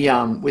 Interesting,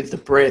 with the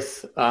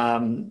breath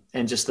and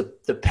just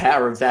the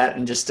power of that,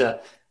 and just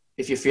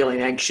if you're feeling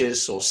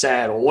anxious or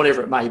sad or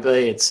whatever it may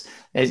be,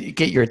 you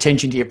get your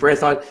attention to your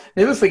breath. I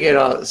never forget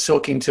I was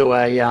talking to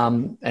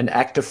an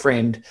actor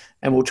friend,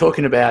 and we're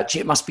talking about, gee,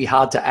 it must be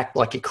hard to act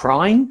like you're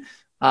crying.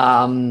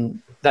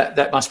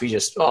 That must be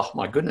just, oh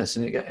my goodness.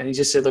 And he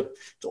just said, look,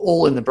 it's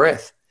all in the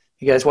breath.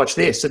 He goes, watch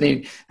this. And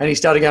he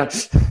started going,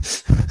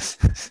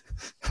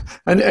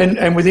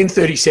 And within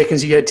 30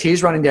 seconds, he had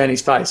tears running down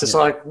his face. It's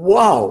like,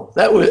 wow,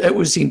 it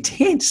was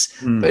intense.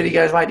 But he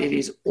goes, mate, it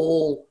is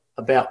all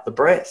about the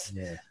breath.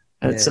 Yeah.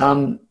 And it's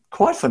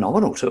quite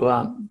phenomenal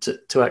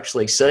to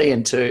actually see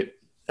and to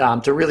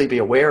really be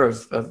aware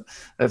of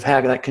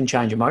how that can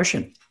change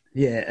emotion.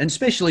 Yeah, and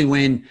especially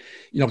when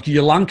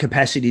your lung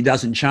capacity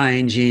doesn't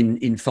change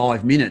in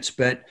 5 minutes,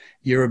 but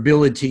your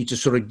ability to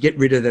sort of get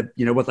rid of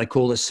the what they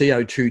call the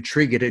CO2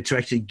 trigger to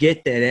actually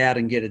get that out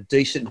and get a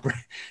decent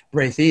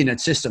breath in.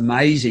 It's just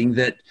amazing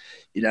that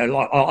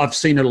like I've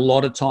seen it a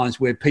lot of times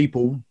where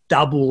people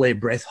double their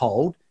breath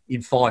hold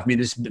in 5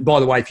 minutes.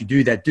 By the way, if you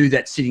do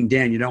that sitting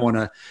down. You don't want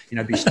to,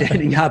 be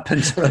standing up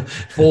and sort of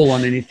fall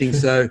on anything.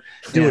 So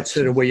do it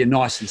sort of where you're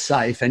nice and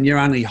safe, and you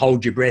only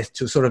hold your breath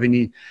to sort of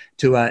an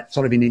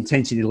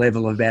intensity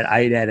level of about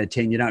 8 out of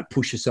 10. You don't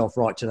push yourself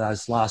right to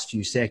those last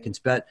few seconds,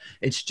 but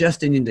it's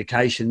just an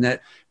indication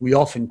that we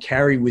often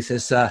carry with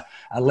us a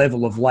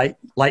level of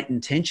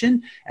latent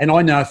tension. And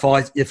I know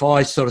if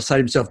I sort of say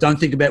to myself, don't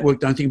think about work,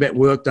 don't think about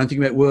work, don't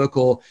think about work,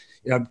 or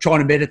trying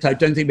to meditate,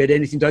 don't think about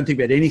anything, don't think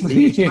about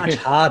anything. It's much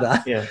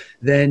harder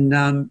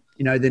than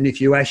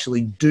if you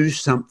actually do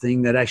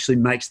something that actually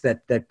makes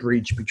that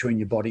bridge between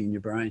your body and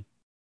your brain.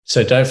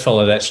 So don't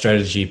follow that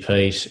strategy,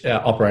 Pete,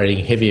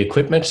 operating heavy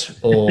equipment,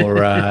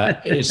 or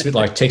it's a bit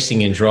like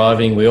texting and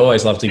driving. We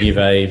always love to give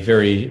a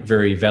very,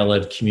 very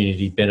valid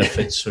community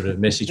benefit sort of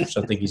message, which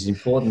I think is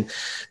important.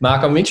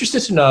 Mark, I'm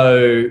interested to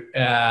know,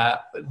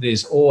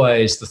 there's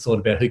always the thought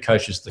about who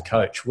coaches the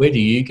coach. Where do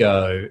you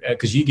go?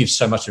 Because you give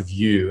so much of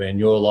you and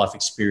your life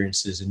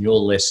experiences and your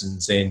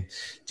lessons and,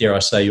 dare I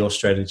say, your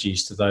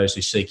strategies to those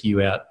who seek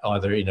you out,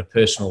 either in a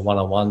personal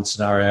one-on-one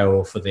scenario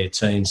or for their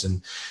teams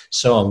and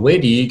so on. Where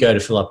do you go to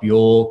fill up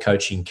your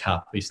coaching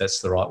cup, if that's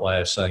the right way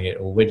of saying it?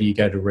 Or where do you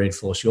go to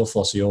reinforce your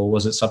philosophy? Or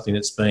was it something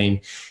that's been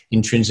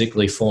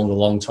intrinsically formed a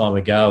long time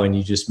ago and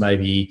you just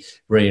maybe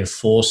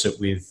reinforce it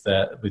with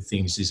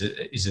things? Is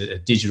it a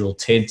digital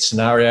TED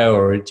scenario,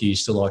 or do you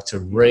still like to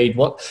read?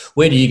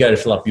 Where do you go to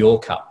fill up your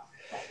cup?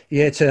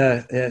 Yeah, it's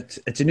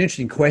an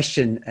interesting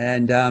question,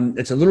 and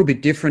it's a little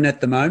bit different at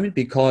the moment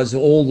because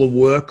all the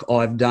work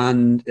I've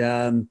done,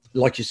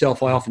 like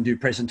yourself, I often do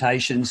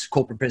presentations,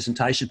 corporate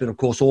presentations, but of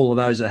course all of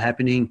those are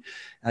happening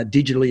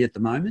digitally at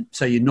the moment.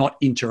 So you're not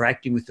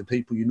interacting with the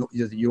people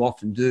you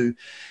often do,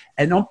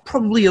 and I'm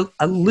probably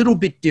a little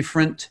bit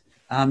different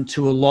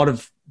to a lot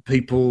of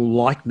people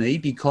like me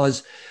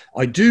because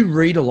I do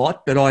read a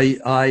lot, but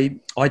I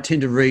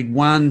tend to read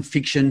one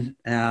fiction,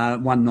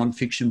 one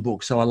non-fiction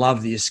book. So I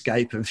love the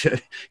escape of,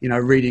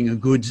 reading a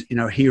good,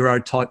 hero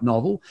type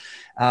novel.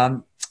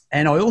 And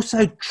I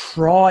also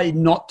try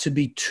not to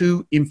be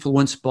too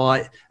influenced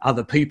by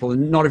other people,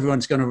 and not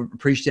everyone's going to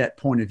appreciate that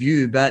point of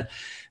view. But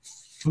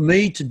for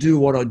me to do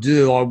what I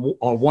do, I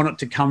want it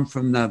to come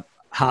from the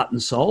heart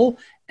and soul.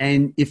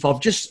 And if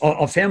I've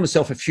found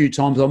myself a few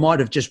times, I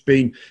might have just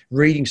been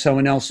reading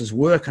someone else's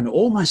work and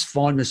almost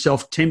find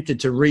myself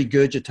tempted to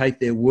regurgitate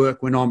their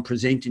work when I'm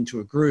presenting to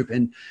a group.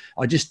 And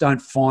I just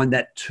don't find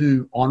that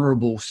too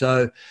honorable.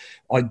 So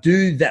I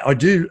do that.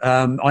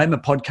 I am a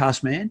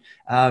podcast man,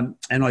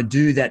 and I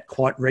do that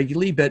quite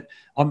regularly, but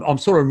I'm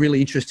sort of really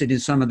interested in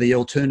some of the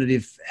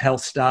alternative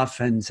health stuff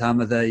and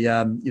some of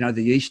the,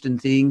 the Eastern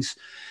things.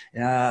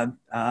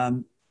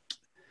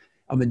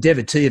 I'm a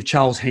devotee of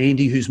Charles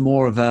Handy, who's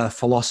more of a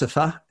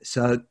philosopher.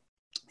 So,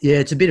 yeah,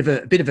 it's a bit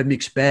of a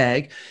mixed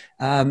bag,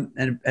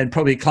 and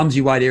probably a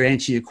clumsy way to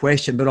answer your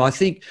question. But I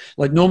think,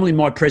 like, normally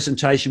my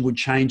presentation would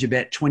change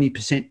about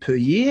 20% per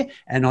year,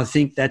 and I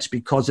think that's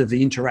because of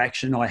the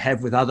interaction I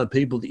have with other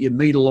people that you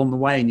meet along the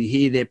way, and you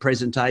hear their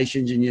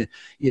presentations and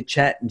you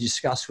chat and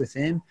discuss with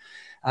them.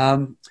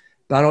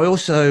 But I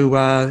also,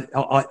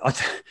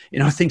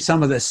 I think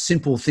some of the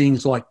simple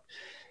things like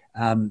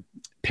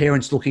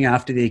parents looking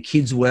after their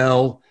kids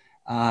well,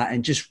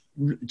 and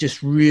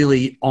just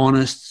really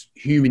honest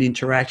human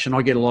interaction.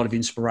 I get a lot of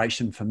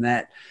inspiration from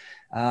that.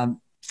 And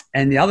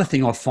the other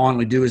thing I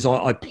finally do is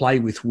I play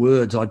with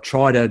words. I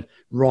try to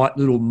write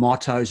little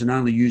mottos and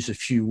only use a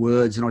few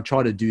words, and I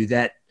try to do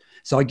that.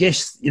 So I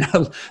guess,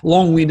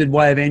 long-winded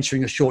way of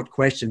answering a short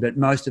question, but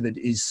most of it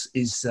is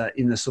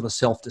in the sort of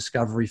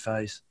self-discovery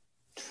phase.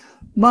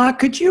 Mark,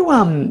 could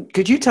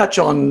you touch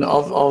on?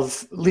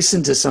 I've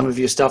listened to some of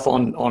your stuff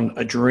on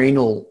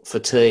adrenal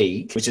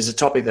fatigue, which is a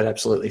topic that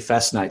absolutely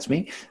fascinates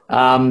me.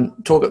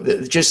 Talk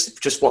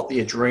just what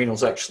the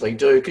adrenals actually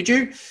do. Could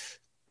you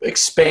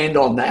expand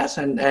on that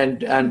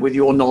and with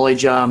your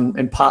knowledge,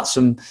 impart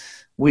some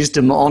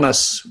wisdom on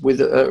us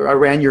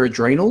around your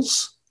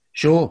adrenals?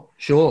 Sure.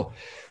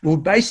 Well,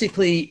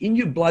 basically, in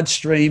your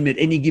bloodstream at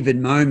any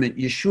given moment,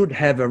 you should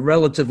have a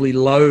relatively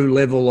low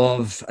level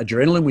of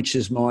adrenaline, which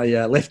is my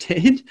left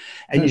hand,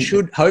 and you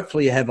should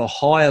hopefully have a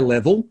higher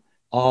level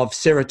of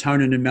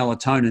serotonin and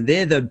melatonin.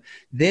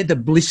 They're the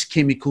bliss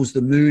chemicals,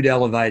 the mood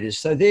elevators.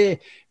 So they're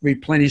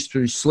replenished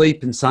through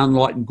sleep and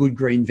sunlight and good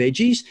green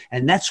veggies.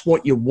 And that's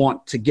what you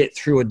want to get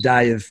through a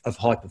day of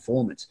high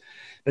performance.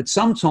 But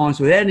sometimes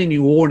without any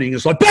warning,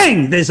 it's like,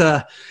 bang, there's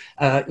a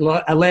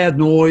loud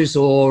noise,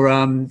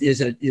 or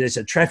there's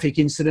a traffic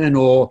incident,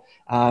 or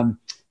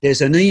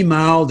there's an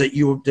email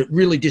that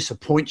really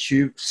disappoints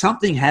you.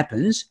 Something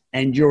happens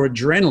and your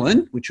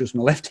adrenaline, which was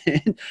my left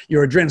hand,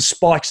 your adrenaline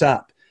spikes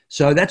up.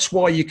 So that's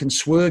why you can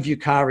swerve your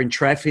car in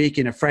traffic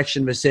in a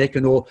fraction of a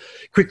second, or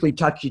quickly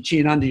tuck your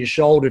chin under your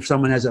shoulder if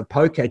someone has a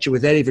poke at you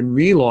without even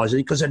realising,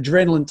 because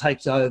adrenaline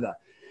takes over.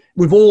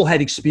 We've all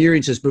had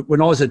experiences, but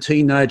when I was a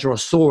teenager, I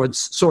saw a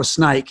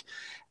snake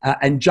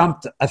and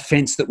jumped a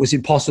fence that was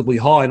impossibly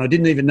high, and I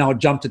didn't even know I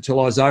jumped it till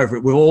I was over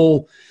it. We've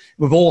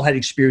all had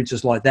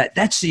experiences like that.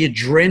 That's the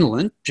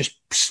adrenaline just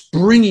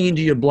springing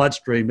into your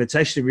bloodstream. It's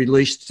actually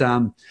released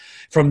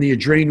from the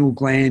adrenal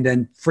gland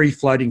and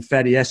free-floating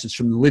fatty acids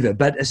from the liver.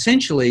 But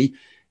essentially,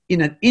 in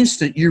an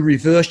instant, you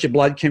reverse your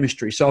blood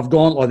chemistry. So I've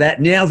gone like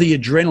that. Now the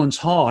adrenaline's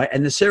high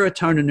and the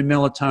serotonin and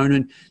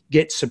melatonin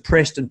get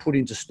suppressed and put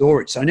into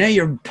storage. So now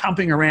you're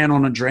pumping around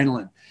on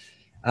adrenaline.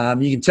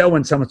 You can tell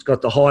when someone's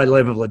got the high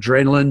level of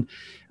adrenaline.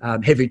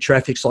 Heavy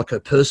traffic's like a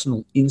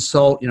personal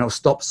insult. A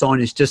stop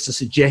sign is just a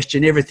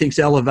suggestion. Everything's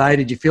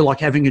elevated. You feel like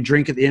having a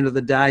drink at the end of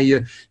the day.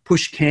 You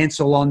push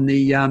cancel on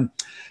the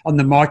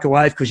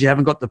microwave because you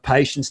haven't got the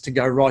patience to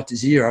go right to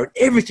zero.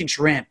 Everything's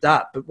ramped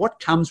up. But what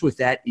comes with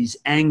that is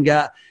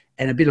anger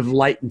and a bit of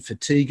latent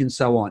fatigue and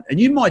so on. And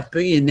you might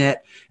be in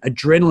that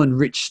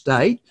adrenaline-rich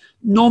state,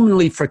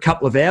 nominally for a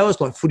couple of hours,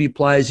 like footy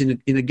players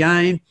in a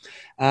game,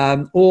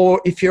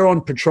 or if you're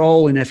on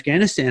patrol in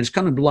Afghanistan, it's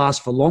going to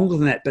last for longer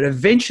than that. But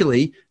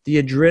eventually,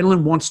 the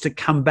adrenaline wants to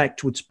come back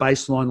to its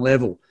baseline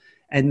level.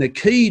 And the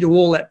key to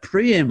all that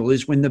preamble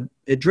is when the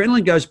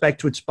adrenaline goes back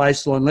to its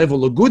baseline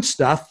level, the good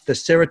stuff, the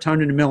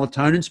serotonin and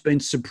melatonin's been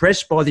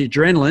suppressed by the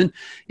adrenaline,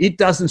 it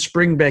doesn't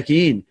spring back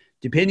in.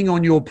 Depending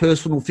on your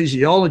personal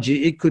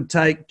physiology, it could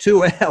take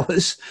 2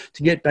 hours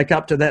to get back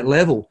up to that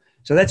level.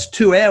 So that's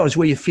 2 hours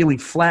where you're feeling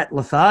flat,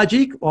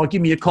 lethargic. Oh,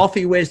 give me a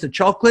coffee, where's the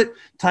chocolate?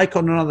 Take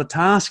on another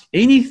task,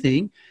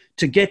 anything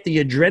to get the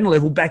adrenaline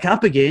level back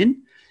up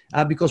again,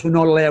 because we're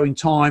not allowing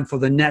time for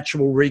the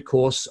natural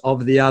recourse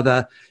of the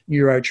other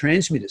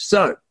neurotransmitters.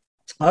 So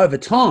over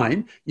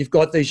time, you've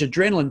got these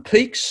adrenaline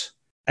peaks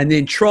and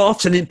then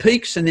troughs, and then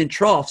peaks and then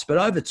troughs. But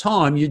over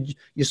time,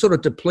 you sort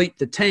of deplete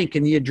the tank,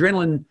 and the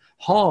adrenaline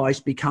highs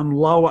become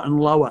lower and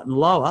lower and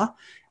lower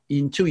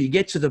until you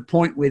get to the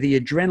point where the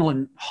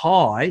adrenaline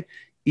high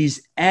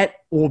is at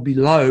or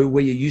below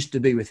where you used to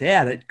be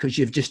without it, because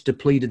you've just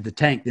depleted the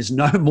tank. There's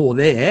no more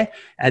there,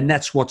 and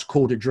that's what's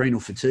called adrenal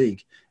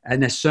fatigue.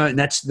 And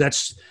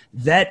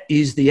that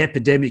is the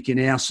epidemic in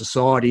our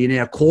society, in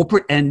our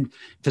corporate, and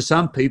for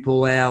some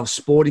people, our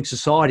sporting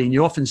society. And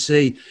you often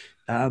see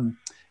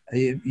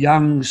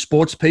young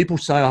sports people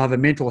say, I have a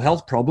mental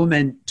health problem.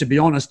 And to be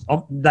honest,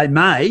 they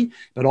may,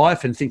 but I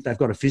often think they've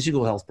got a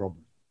physical health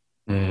problem.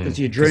 Because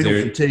the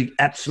adrenal fatigue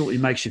absolutely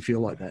makes you feel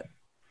like that.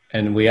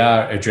 And we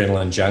are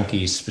adrenaline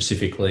junkies,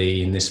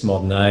 specifically in this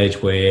modern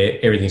age where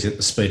everything's at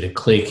the speed of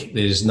click.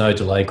 There's no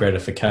delay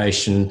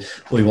gratification.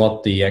 We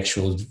want the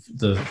actual,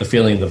 the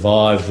feeling, the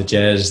vibe, the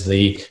jazz,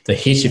 the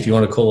hit, if you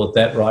want to call it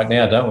that right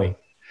now, don't we?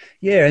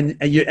 Yeah, and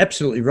you're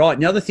absolutely right.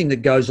 And the other thing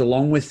that goes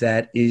along with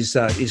that is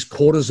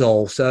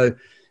cortisol. So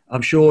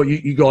I'm sure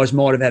you guys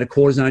might have had a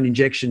cortisone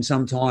injection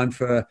sometime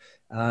for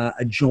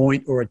a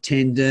joint or a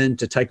tendon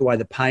to take away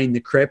the pain,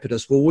 the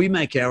crepitus. Well, we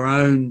make our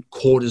own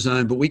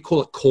cortisone, but we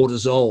call it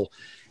cortisol.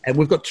 And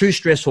we've got two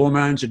stress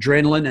hormones,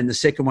 adrenaline, and the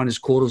second one is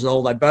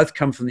cortisol. They both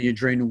come from the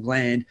adrenal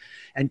gland.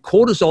 And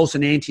cortisol is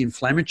an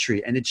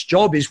anti-inflammatory. And its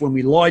job is when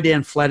we lie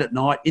down flat at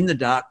night in the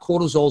dark,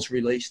 cortisol's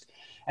released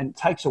and it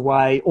takes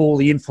away all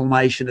the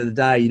inflammation of the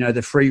day,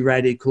 the free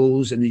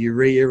radicals and the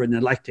urea and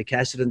the lactic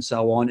acid and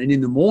so on. And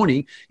in the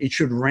morning, it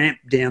should ramp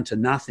down to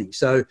nothing.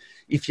 So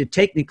if you're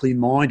technically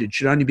minded, it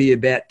should only be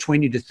about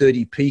 20 to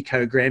 30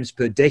 picograms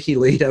per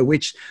deciliter,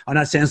 which I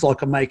know sounds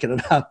like I'm making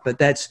it up, but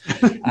that's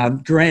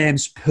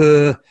grams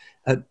per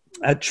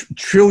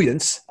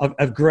trillionths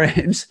of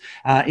grams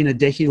in a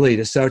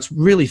deciliter. So it's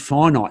really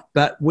finite.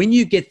 But when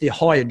you get the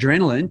high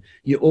adrenaline,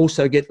 you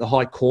also get the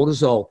high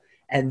cortisol,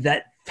 and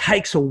that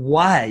takes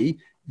away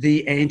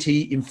the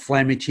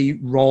anti-inflammatory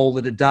role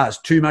that it does.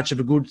 Too much of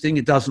a good thing,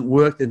 it doesn't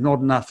work, there's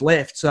not enough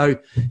left. So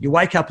you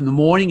wake up in the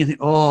morning and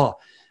think, oh,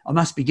 I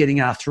must be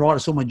getting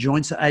arthritis, all my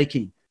joints are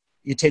aching.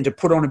 You tend to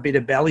put on a bit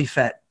of belly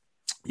fat.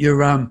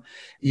 You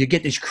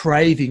get these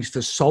cravings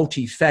for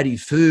salty, fatty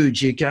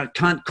foods. You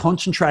can't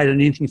concentrate on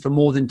anything for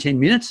more than 10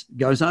 minutes,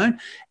 goes on,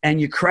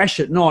 and you crash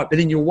at night. But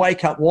then you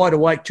wake up wide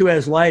awake 2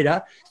 hours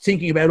later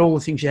thinking about all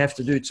the things you have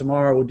to do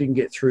tomorrow or didn't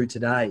get through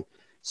today.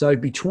 So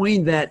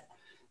between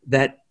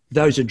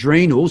those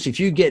adrenals, if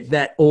you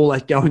get all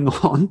that going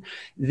on,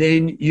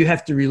 then you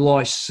have to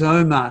rely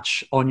so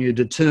much on your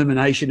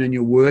determination and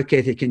your work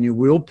ethic and your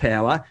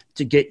willpower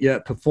to get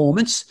your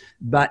performance,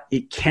 but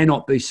it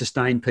cannot be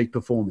sustained peak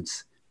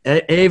performance.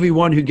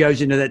 Everyone who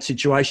goes into that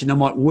situation, they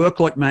might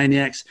work like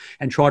maniacs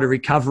and try to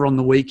recover on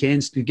the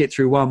weekends to get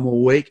through one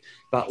more week.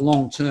 But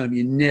long term,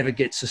 you never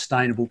get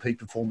sustainable peak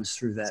performance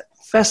through that.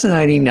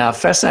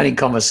 Fascinating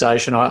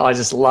conversation. I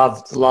just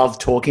love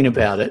talking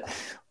about it.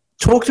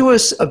 Talk to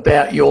us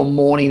about your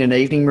morning and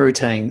evening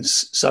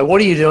routines. So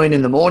what are you doing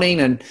in the morning,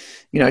 and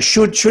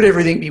should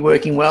everything be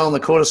working well and the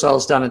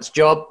cortisol's done its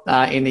job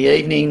in the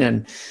evening?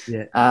 And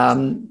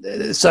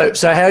so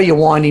how are you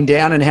winding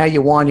down and how are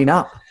you winding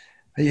up?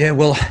 Yeah,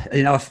 well,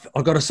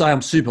 I've got to say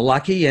I'm super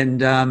lucky,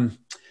 and I'm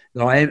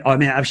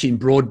actually in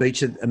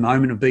Broadbeach at the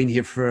moment. I've been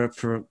here for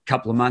a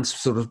couple of months,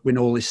 sort of when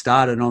all this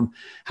started. I'm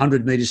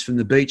 100 metres from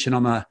the beach, and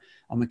I'm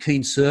a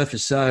keen surfer.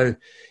 So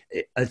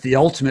the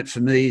ultimate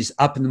for me is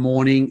up in the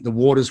morning, the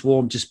water's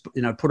warm, just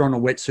put on a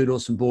wetsuit or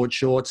some board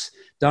shorts.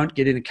 Don't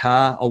get in a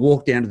car. I'll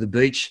walk down to the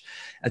beach.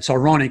 It's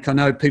ironic. I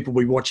know people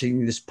will be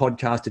watching this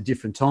podcast at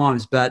different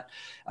times, but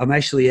I'm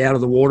actually out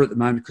of the water at the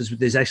moment because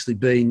there's actually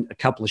been a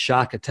couple of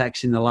shark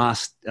attacks in the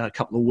last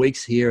couple of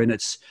weeks here, and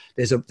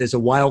there's a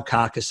whale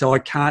carcass, so I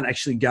can't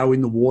actually go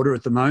in the water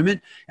at the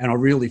moment, and I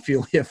really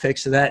feel the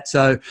effects of that.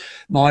 So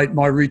my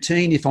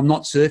routine, if I'm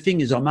not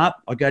surfing, is I'm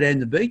up, I go down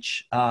the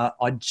beach,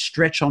 I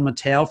stretch on my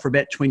towel for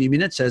about 20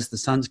 minutes as the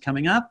sun's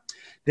coming up.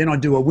 Then I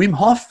do a Wim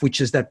Hof, which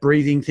is that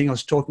breathing thing I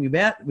was talking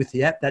about with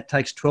the app. That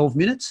takes 12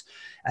 minutes.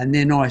 And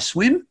then I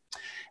swim.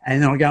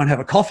 And then I go and have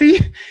a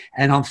coffee.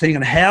 And I'm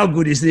thinking, how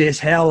good is this?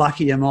 How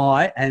lucky am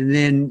I? And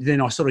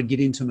then I sort of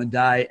get into my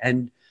day.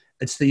 And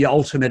it's the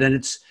ultimate. And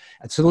it's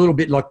a little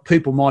bit like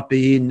people might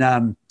be in,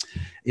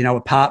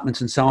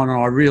 apartments and so on.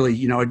 And I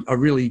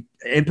really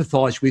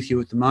empathise with you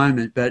at the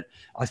moment. But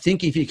I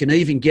think if you can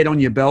even get on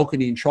your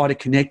balcony and try to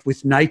connect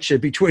with nature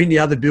between the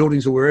other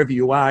buildings or wherever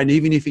you are, and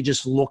even if you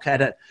just look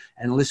at it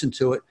and listen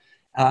to it,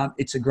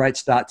 it's a great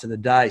start to the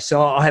day.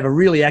 So I have a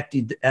really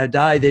active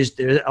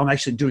day. I'm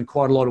actually doing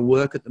quite a lot of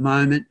work at the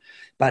moment,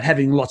 but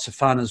having lots of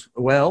fun as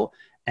well.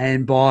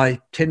 And by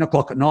 10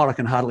 o'clock at night, I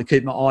can hardly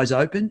keep my eyes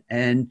open.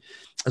 And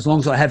as long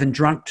as I haven't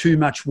drunk too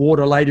much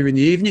water later in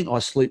the evening, I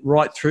sleep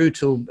right through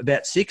till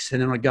about 6,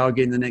 and then I go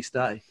again the next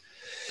day.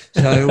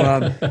 So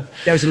that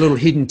was a little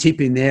hidden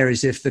tip in there,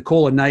 is if the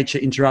call of nature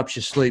interrupts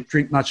your sleep,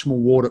 drink much more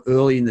water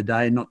early in the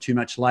day and not too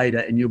much later,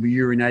 and you'll be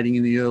urinating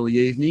in the early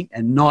evening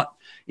and not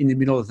in the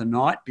middle of the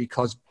night,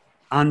 because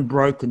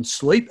unbroken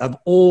sleep, of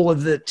all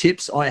of the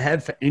tips I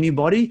have for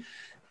anybody,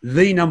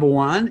 the number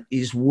one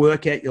is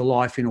work out your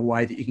life in a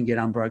way that you can get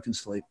unbroken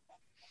sleep.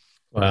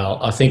 Well,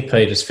 I think,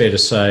 Pete, it's fair to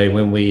say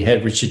when we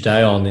had Richard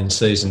Day on in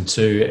season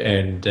 2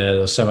 and there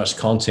was so much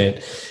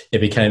content, it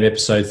became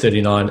episode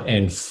 39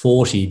 and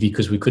 40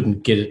 because we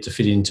couldn't get it to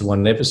fit into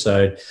one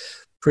episode.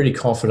 Pretty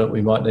confident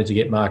we might need to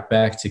get Mark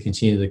back to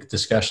continue the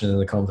discussion and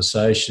the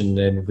conversation,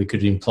 and we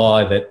could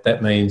imply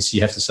that means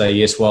you have to say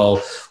yes,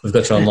 well, we've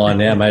got you online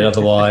now, mate,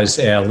 otherwise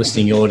our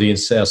listening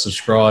audience, our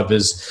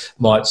subscribers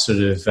might sort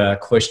of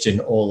question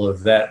all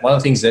of that. One of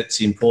the things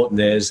that's important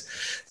there is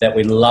that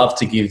we love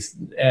to give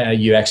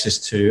you access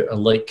to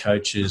elite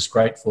coaches,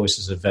 great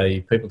voices of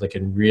value, people that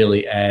can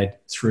really add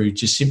through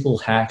just simple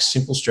hacks,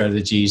 simple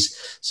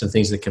strategies, some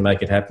things that can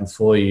make it happen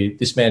for you.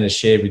 This man has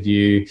shared with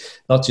you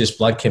not just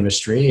blood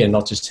chemistry and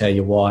not just how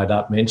you're wired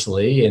up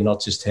mentally and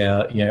not just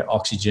how,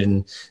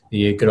 oxygen,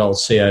 the good old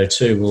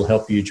CO2 will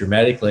help you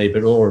dramatically,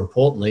 but more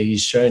importantly,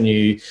 he's shown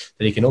you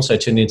that he can also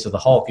turn into the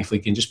Hulk if we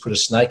can just put a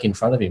snake in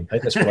front of him.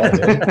 Pete, that's what I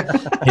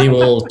heard. He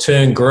will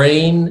turn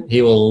green.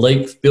 He will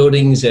leap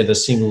buildings at a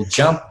single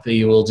jump.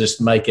 He will just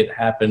make it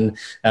happen.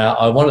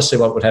 I want to see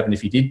what would happen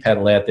if he did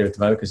paddle out there at the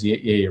moment, because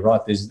you're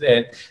right.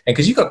 And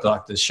because you've got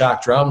like the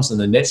shark drums and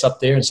the nets up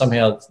there, and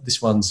somehow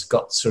this one's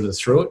got sort of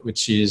through it,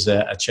 which is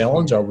a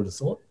challenge, I would have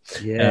thought.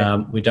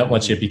 Yeah. We don't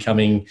want you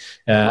becoming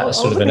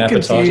sort of an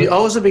appetizer. I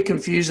was a bit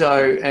confused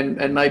though,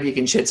 and maybe you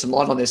can shed some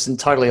light on this and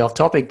totally off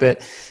topic,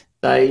 but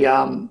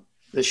the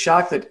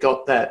shark that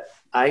got that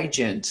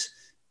agent,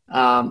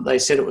 they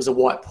said it was a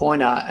white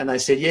pointer, and they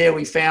said, yeah,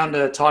 we found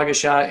a tiger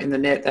shark in the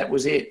net. That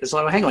was it. It's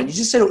like, well, hang on, you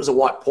just said it was a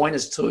white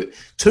pointer's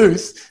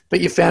tooth, but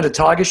you found a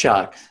tiger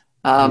shark.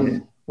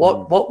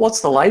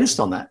 What's the latest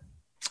on that?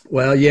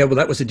 Well,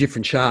 that was a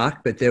different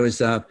shark, but there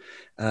was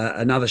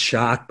another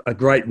shark, a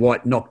great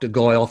white, knocked a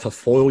guy off a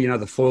foil.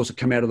 The foils that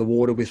come out of the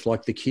water with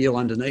like the keel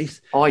underneath.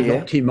 Oh, yeah.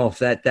 Knocked him off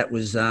that. That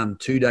was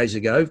 2 days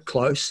ago,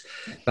 close.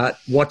 But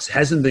what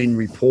hasn't been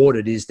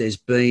reported is there's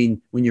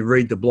been, when you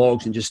read the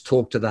blogs and just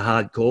talk to the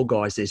hardcore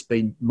guys, there's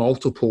been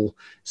multiple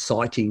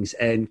sightings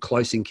and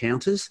close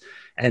encounters.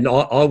 And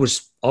I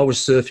was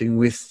surfing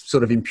with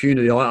sort of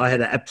impunity. I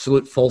had an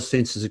absolute false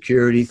sense of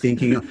security,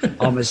 thinking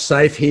I'm as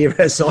safe here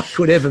as I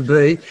could ever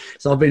be.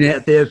 So I've been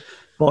out there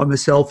by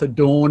myself at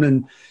dawn,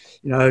 and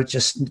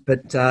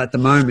but at the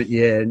moment,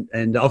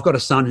 and I've got a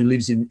son who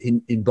lives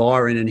in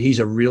Byron, and he's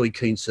a really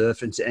keen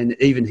surfer, and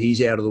even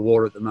he's out of the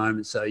water at the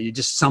moment. So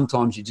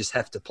sometimes you just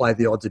have to play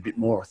the odds a bit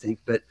more, I think.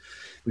 But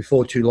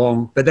before too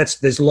long, but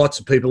there's lots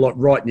of people. Like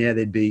right now,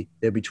 there'll be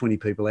 20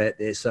 people out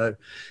there. So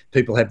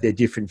people have their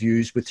different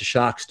views with the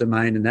sharks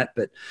domain and that.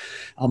 But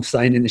I'm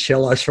staying in the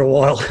shallows for a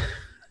while.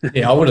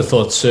 Yeah, I would have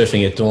thought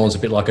surfing at dawn is a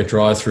bit like a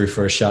drive-through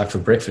for a shark for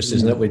breakfast,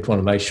 isn't it? We'd want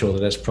to make sure that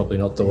that's probably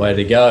not the way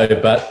to go.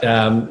 But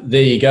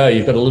there you go.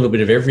 You've got a little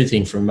bit of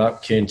everything from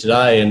Mark McKeon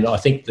today. And I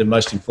think the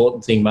most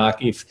important thing,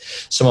 Mark,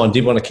 if someone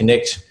did want to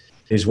connect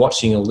who's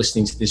watching or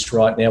listening to this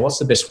right now, what's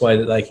the best way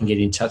that they can get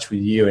in touch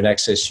with you and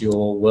access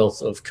your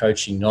wealth of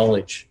coaching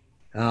knowledge?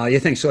 Yeah,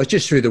 thanks. So it's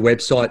just through the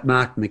website,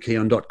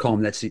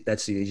 markmckeon.com. That's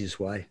the easiest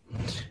way.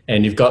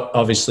 And you've got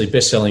obviously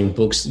best-selling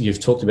books. You've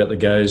talked about the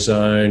Go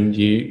Zone.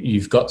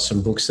 You've got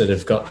some books that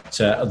have got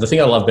the thing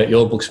I love about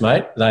your books,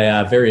 mate. They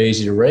are very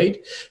easy to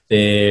read.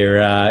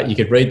 They're you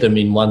could read them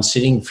in one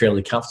sitting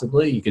fairly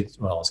comfortably. You could,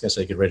 well, I was going to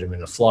say you could read them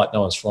in a flight.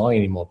 No one's flying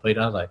anymore, Pete,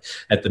 are they?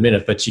 At the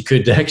minute, but you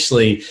could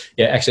actually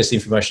access the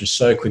information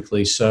so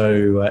quickly,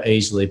 so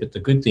easily. But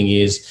the good thing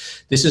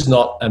is, this is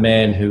not a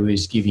man who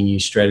is giving you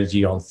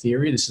strategy on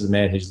theory. This is a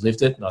man who's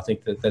lived it, and I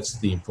think that's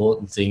the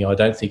important thing. I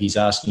don't think he's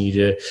asking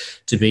you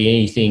to be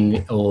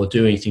anything or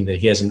do anything that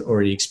he hasn't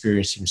already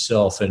experienced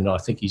himself. And I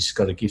think he's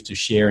got a gift of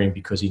sharing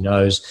because he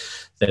knows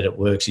that it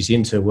works. He's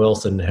into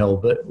wealth and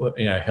health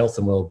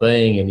and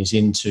well-being, and he's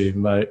into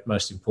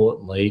most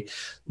importantly,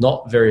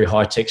 not very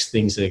high-tech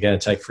things that are going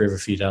to take forever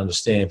for you to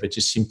understand, but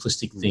just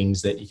simplistic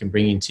things that you can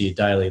bring into your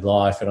daily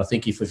life. And I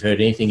think if we've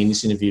heard anything in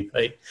this interview,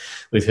 Pete,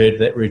 we've heard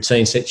that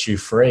routine sets you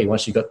free.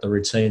 Once you've got the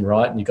routine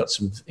right and you've got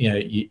some,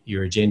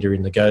 your agenda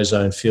in the Go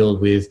Zone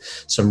filled with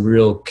some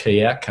real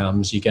key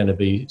outcomes, you're going to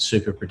be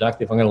super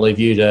productive. I'm going to leave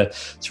you to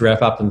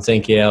wrap up and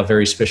thank our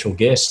very special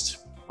guest.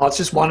 Oh, it's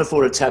just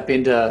wonderful to tap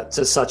into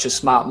such a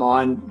smart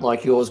mind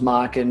like yours,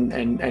 Mark,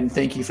 and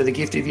thank you for the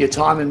gift of your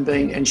time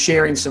and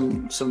sharing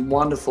some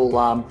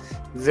wonderful,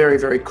 very,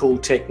 very cool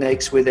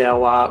techniques with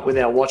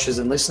our watchers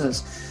and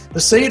listeners.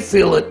 The See It,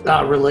 Feel It,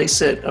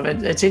 Release It. I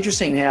mean, it's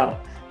interesting how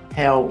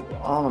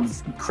I'm an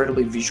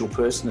incredibly visual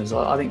person, as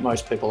I think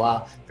most people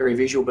are very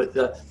visual, but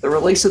the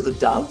release of the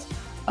dove,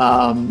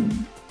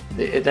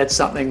 that's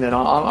something that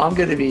I'm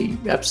going to be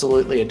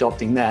absolutely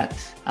adopting that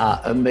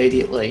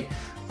immediately.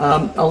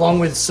 Along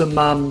with some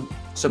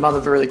other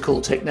very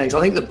cool techniques.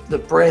 I think the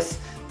breath,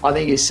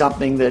 is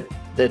something that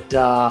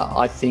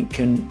I think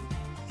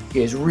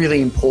is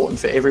really important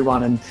for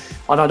everyone. And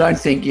I don't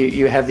think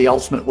you have the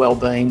ultimate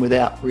well-being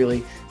without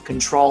really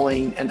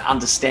controlling and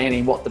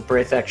understanding what the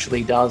breath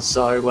actually does.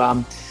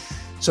 So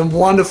some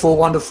wonderful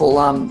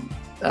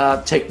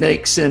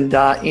techniques and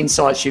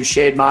insights you've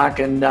shared, Mark.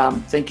 And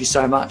thank you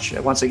so much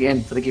once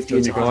again for the gift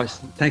of your time. Guys.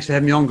 Thanks for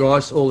having me on,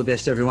 guys. All the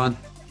best, everyone.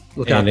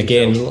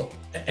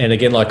 And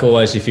again, like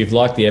always, if you've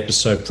liked the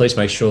episode, please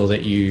make sure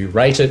that you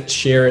rate it,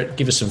 share it,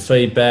 give us some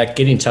feedback,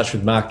 get in touch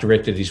with Mark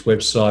direct at his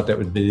website. That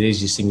would be the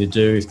easiest thing to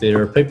do. If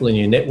there are people in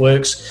your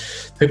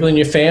networks, people in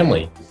your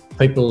family,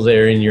 people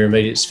there in your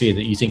immediate sphere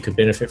that you think could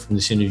benefit from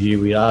this interview,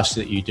 we ask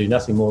that you do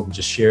nothing more than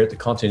just share it. The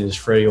content is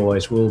free,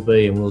 always will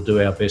be, and we'll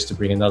do our best to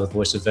bring another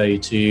voice of value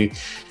to you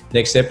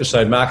next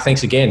episode. Mark,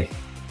 thanks again.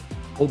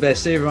 All the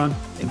best. See you, everyone.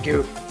 Thank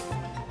you.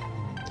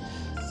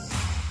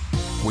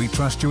 We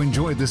trust you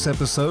enjoyed this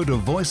episode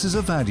of Voices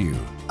of Value,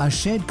 a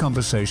shared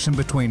conversation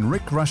between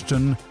Rick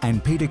Rushton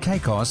and Peter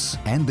Kakos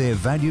and their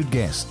valued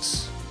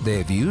guests.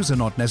 Their views are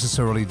not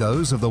necessarily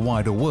those of the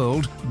wider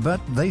world, but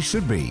they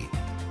should be.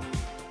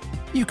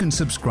 You can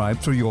subscribe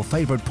through your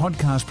favorite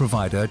podcast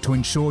provider to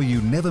ensure you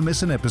never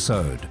miss an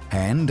episode.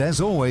 And as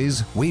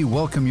always, we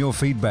welcome your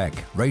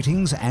feedback,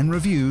 ratings and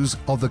reviews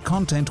of the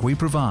content we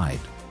provide.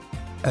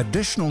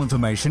 Additional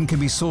information can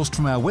be sourced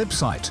from our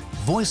website,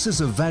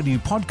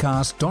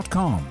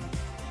 voicesofvaluepodcast.com.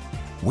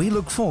 We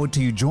look forward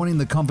to you joining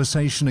the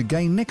conversation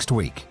again next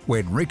week,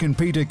 when Rick and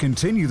Peter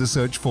continue the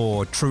search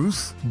for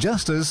truth,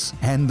 justice,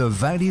 and the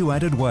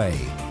value-added way.